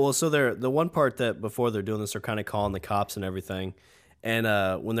 yeah, well, so the one part that before they're doing this, they're kind of calling the cops and everything. And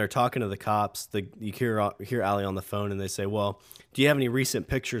when they're talking to the cops, you hear Allie on the phone, and they say, well, do you have any recent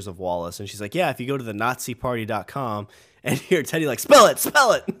pictures of Wallace? And she's like, yeah, if you go to the NaziParty.com, and you hear Teddy like, spell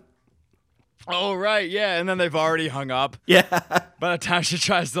it. Oh, right, yeah. And then they've already hung up. Yeah. By the time she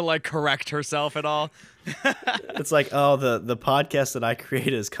tries to like correct herself at all. It's like, oh, the podcast that I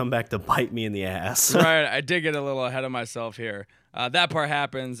created has come back to bite me in the ass. Right, I did get a little ahead of myself here. That part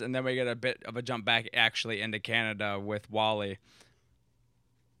happens, and then we get a bit of a jump back actually into Canada with Wally.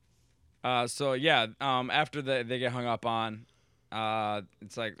 So yeah, after they get hung up on,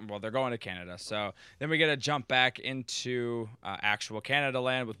 it's like, well, they're going to Canada. So then we get a jump back into actual Canada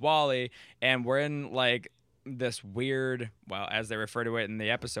land with Wally, and we're in like this weird, well, as they refer to it in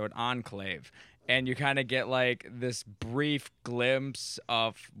the episode, enclave. And you kind of get like this brief glimpse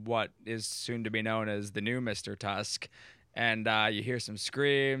of what is soon to be known as the new Mr. Tusk. And you hear some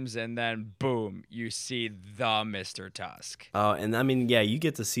screams, and then boom, you see the Mr. Tusk. Oh, and I mean, yeah, you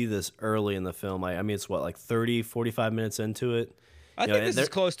get to see this early in the film. I mean, it's what, like 30, 45 minutes into it? I think this is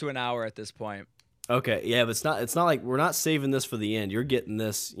close to an hour at this point. Okay, yeah, but it's not like we're not saving this for the end. You're getting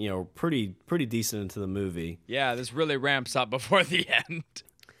this, pretty decent into the movie. Yeah, this really ramps up before the end.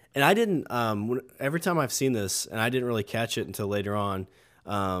 And I didn't every time I've seen this, and I didn't really catch it until later on.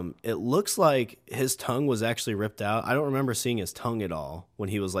 It looks like his tongue was actually ripped out. I don't remember seeing his tongue at all when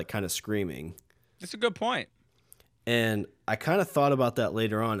he was like kind of screaming. That's a good point. And I kind of thought about that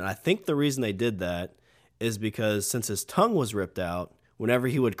later on. And I think the reason they did that is because since his tongue was ripped out, whenever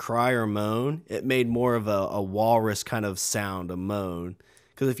he would cry or moan, it made more of a walrus kind of sound, a moan.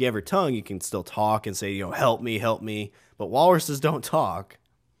 Because if you have your tongue, you can still talk and say, help me, help me. But walruses don't talk.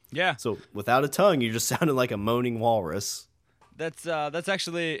 Yeah. So without a tongue, you just sounded like a moaning walrus. That's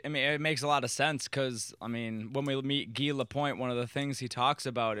actually, I mean, it makes a lot of sense because, I mean, when we meet Guy Lapointe, one of the things he talks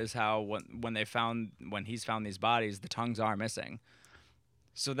about is how when he's found these bodies, the tongues are missing.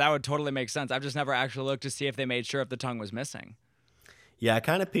 So that would totally make sense. I've just never actually looked to see if they made sure if the tongue was missing. Yeah, I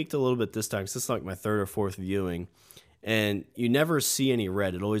kind of peeked a little bit this time because this is like my third or fourth viewing, and you never see any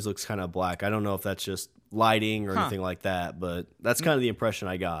red. It always looks kind of black. I don't know if that's just lighting or anything like that, but that's kind of the impression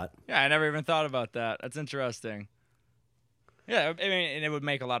I got. Yeah, I never even thought about that. That's interesting. Yeah, I mean, and it would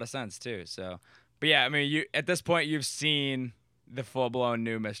make a lot of sense too. So, but yeah, I mean, at this point you've seen the full-blown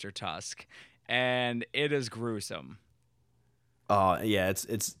new Mr. Tusk, and it is gruesome. Oh yeah,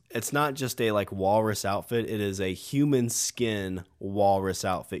 it's not just a like walrus outfit. It is a human skin walrus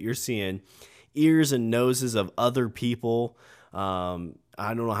outfit. You're seeing ears and noses of other people. I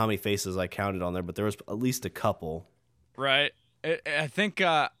don't know how many faces I counted on there, but there was at least a couple. Right. I think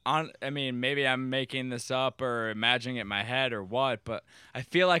I mean, maybe I'm making this up or imagining it in my head or what, but I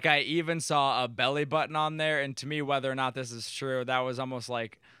feel like I even saw a belly button on there, and to me, whether or not this is true, that was almost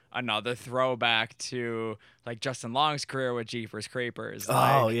like another throwback to like Justin Long's career with Jeepers Creepers.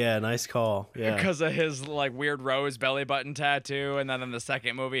 Oh like, yeah, nice call. Yeah. because of his like weird rose belly button tattoo, and then in the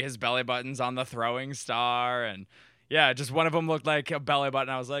second movie, his belly button's on the throwing star, and yeah, just one of them looked like a belly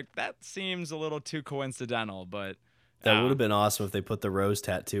button. I was like, that seems a little too coincidental, but. That would have been awesome if they put the rose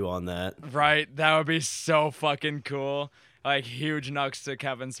tattoo on that. Right, that would be so fucking cool. Like huge nucks to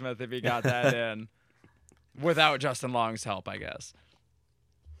Kevin Smith if he got that in, without Justin Long's help, I guess.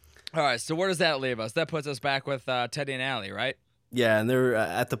 All right, so where does that leave us? That puts us back with Teddy and Allie, right? Yeah, and they're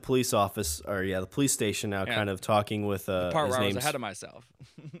at the police office, or the police station now, Yeah. kind of talking with The part his where I was name's- ahead of myself.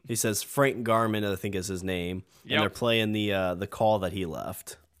 He says Frank Garman, I think is his name, Yep. and they're playing the call that he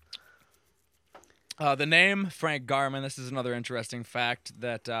left. The name Frank Garman. This is another interesting fact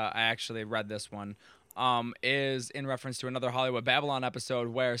that I actually read this one. Is in reference to another Hollywood Babylon episode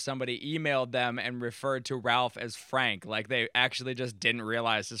where somebody emailed them and referred to Ralph as Frank. Like they actually just didn't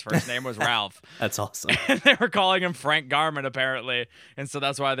realize his first name was Ralph. That's awesome. And they were calling him Frank Garman apparently. And so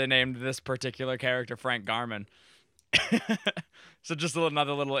that's why they named this particular character Frank Garman. So just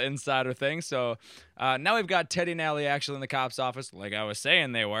another little insider thing. So now we've got Teddy and Allie actually in the cop's office, like I was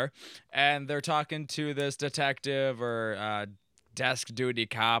saying they were. And they're talking to this detective or desk duty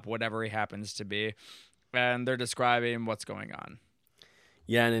cop, whatever he happens to be. And they're describing what's going on.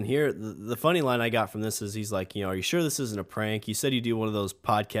 Yeah, and in here, the funny line I got from this is he's like, are you sure this isn't a prank? You said you do one of those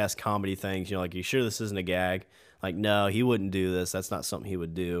podcast comedy things, like, you sure this isn't a gag? Like, no, he wouldn't do this. That's not something he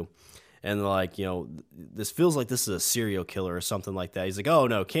would do. And they're like, this feels like this is a serial killer or something like that. He's like, oh,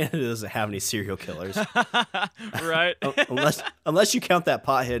 no, Canada doesn't have any serial killers. Right? unless you count that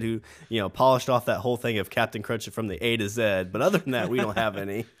pothead who, polished off that whole thing of Captain Crunch from the A to Z. But other than that, we don't have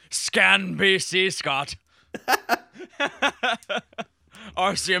any. Scan BC, Scott.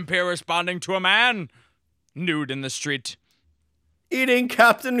 RCMP responding to a man nude in the street Eating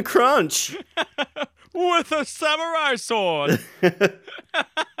Captain Crunch. with a samurai sword. The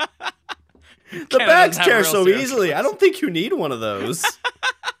bags tear so easily. I don't think you need one of those.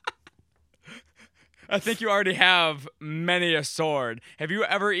 I think you already have many a sword. Have you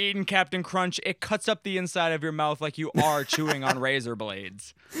ever eaten Captain Crunch? It cuts up the inside of your mouth like you are chewing on razor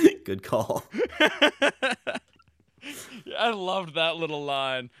blades. Good call. I loved that little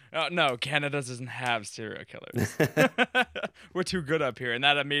line. No, Canada doesn't have serial killers. We're too good up here. And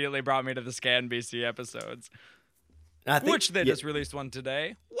that immediately brought me to the Scan BC episodes, I think, which they just released one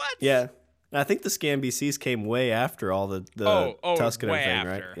today. What? Yeah. I think the Scan BCs came way after all the Tusk and way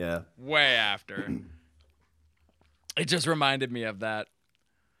everything, after. right? Yeah. Way after. It just reminded me of that.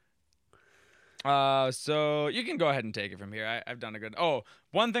 So you can go ahead and take it from here. I've done a good. Oh,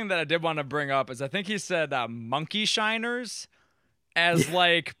 one thing that I did want to bring up is I think he said monkey shiners as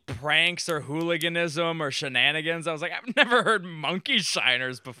like pranks or hooliganism or shenanigans. I was like, I've never heard monkey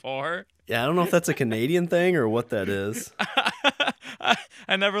shiners before. Yeah, I don't know if that's a Canadian thing or what that is.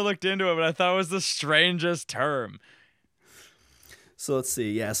 I never looked into it, but I thought it was the strangest term. So let's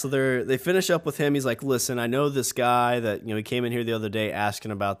see. Yeah, so they finish up with him. He's like, listen, I know this guy that, he came in here the other day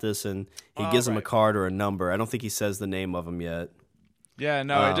asking about this, and he gives him a card or a number. I don't think he says the name of him yet. Yeah,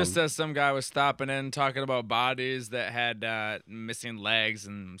 no, it just says some guy was stopping in talking about bodies that had missing legs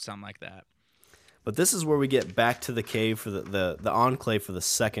and something like that. But this is where we get back to the cave for the enclave for the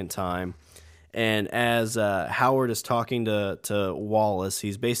second time. And as Howard is talking to Wallace,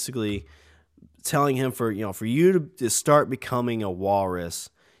 he's basically telling him for you to start becoming a walrus,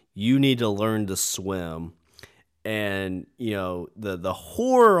 you need to learn to swim. And the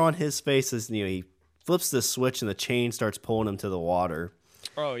horror on his face is he flips this switch and the chain starts pulling him to the water.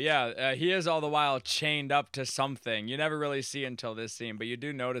 Oh yeah, he is all the while chained up to something. You never really see until this scene, but you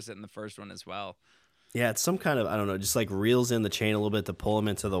do notice it in the first one as well. Yeah, it's some kind of, I don't know, just like reels in the chain a little bit to pull him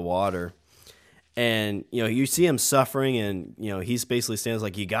into the water. And, you see him suffering, and, he's basically stands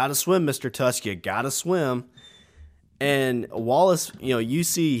like, you got to swim, Mr. Tusk, you got to swim. And Wallace, you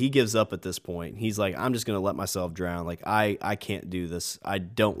see he gives up at this point. He's like, I'm just going to let myself drown. Like, I can't do this. I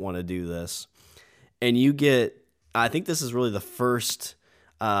don't want to do this. And you get, I think this is really the first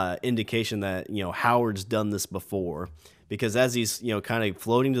indication that, Howard's done this before. Because as he's, kind of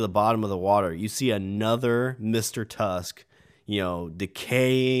floating to the bottom of the water, you see another Mr. Tusk,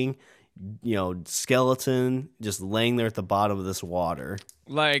 decaying, skeleton just laying there at the bottom of this water.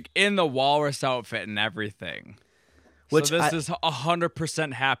 Like in the walrus outfit and everything. Which so this is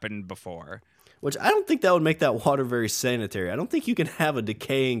 100% happened before. Which I don't think that would make that water very sanitary. I don't think you can have a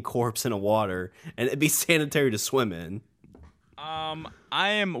decaying corpse in a water and it'd be sanitary to swim in. I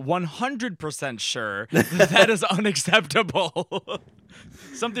am 100% sure that is unacceptable.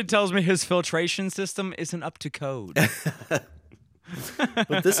 Something tells me his filtration system isn't up to code.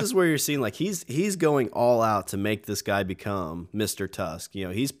 But this is where you're seeing like he's going all out to make this guy become Mr. Tusk. You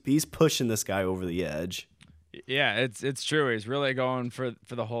know, he's pushing this guy over the edge. Yeah, it's true. He's really going for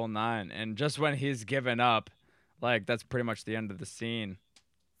the whole nine. And just when he's given up, like that's pretty much the end of the scene.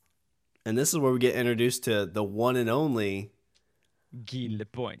 And this is where we get introduced to the one and only Guy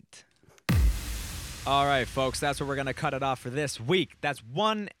Lapointe. All right, folks, that's where we're going to cut it off for this week. That's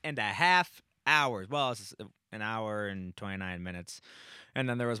 1.5 hours. Well, it's an hour and 29 minutes. And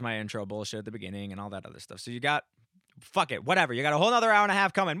then there was my intro bullshit at the beginning and all that other stuff. So you got, fuck it, whatever. You got a whole other hour and a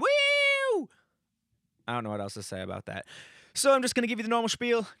half coming. Woo! I don't know what else to say about that. So I'm just going to give you the normal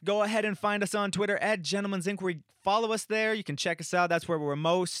spiel. Go ahead and find us on Twitter at Gentleman's Inquiry. Follow us there. You can check us out. That's where we're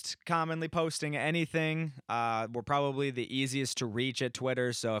most commonly posting anything. We're probably the easiest to reach at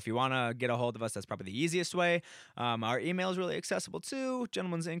Twitter. So if you want to get a hold of us, that's probably the easiest way. Our email is really accessible too.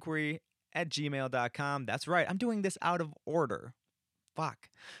 gentleman'sinquiry@gmail.com. That's right. I'm doing this out of order. Fuck.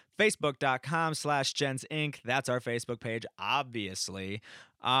 Facebook.com/GentsInc. That's our Facebook page, obviously.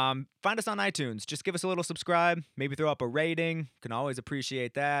 Find us on iTunes. Just give us a little subscribe. Maybe throw up a rating. Can always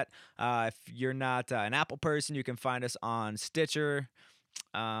appreciate that. If you're not an Apple person, you can find us on Stitcher.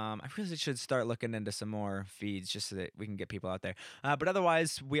 I really should start looking into some more feeds just so that we can get people out there. But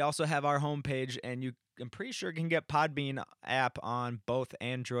otherwise, we also have our homepage, and I'm pretty sure you can get Podbean app on both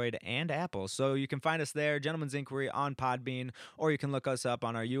Android and Apple. So you can find us there, Gentleman's Inquiry on Podbean, or you can look us up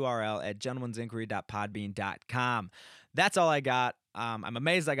on our URL at gentleman'sinquiry.podbean.com. That's all I got. I'm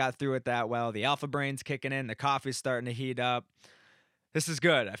amazed I got through it that well. The alpha brain's kicking in. The coffee's starting to heat up. This is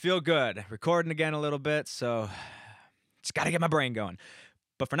good. I feel good. Recording again a little bit, so just got to get my brain going.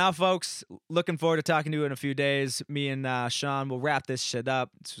 But for now, folks, looking forward to talking to you in a few days. Me and Sean will wrap this shit up.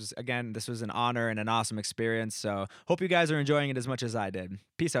 This was an honor and an awesome experience. So hope you guys are enjoying it as much as I did.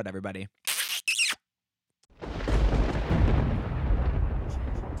 Peace out, everybody.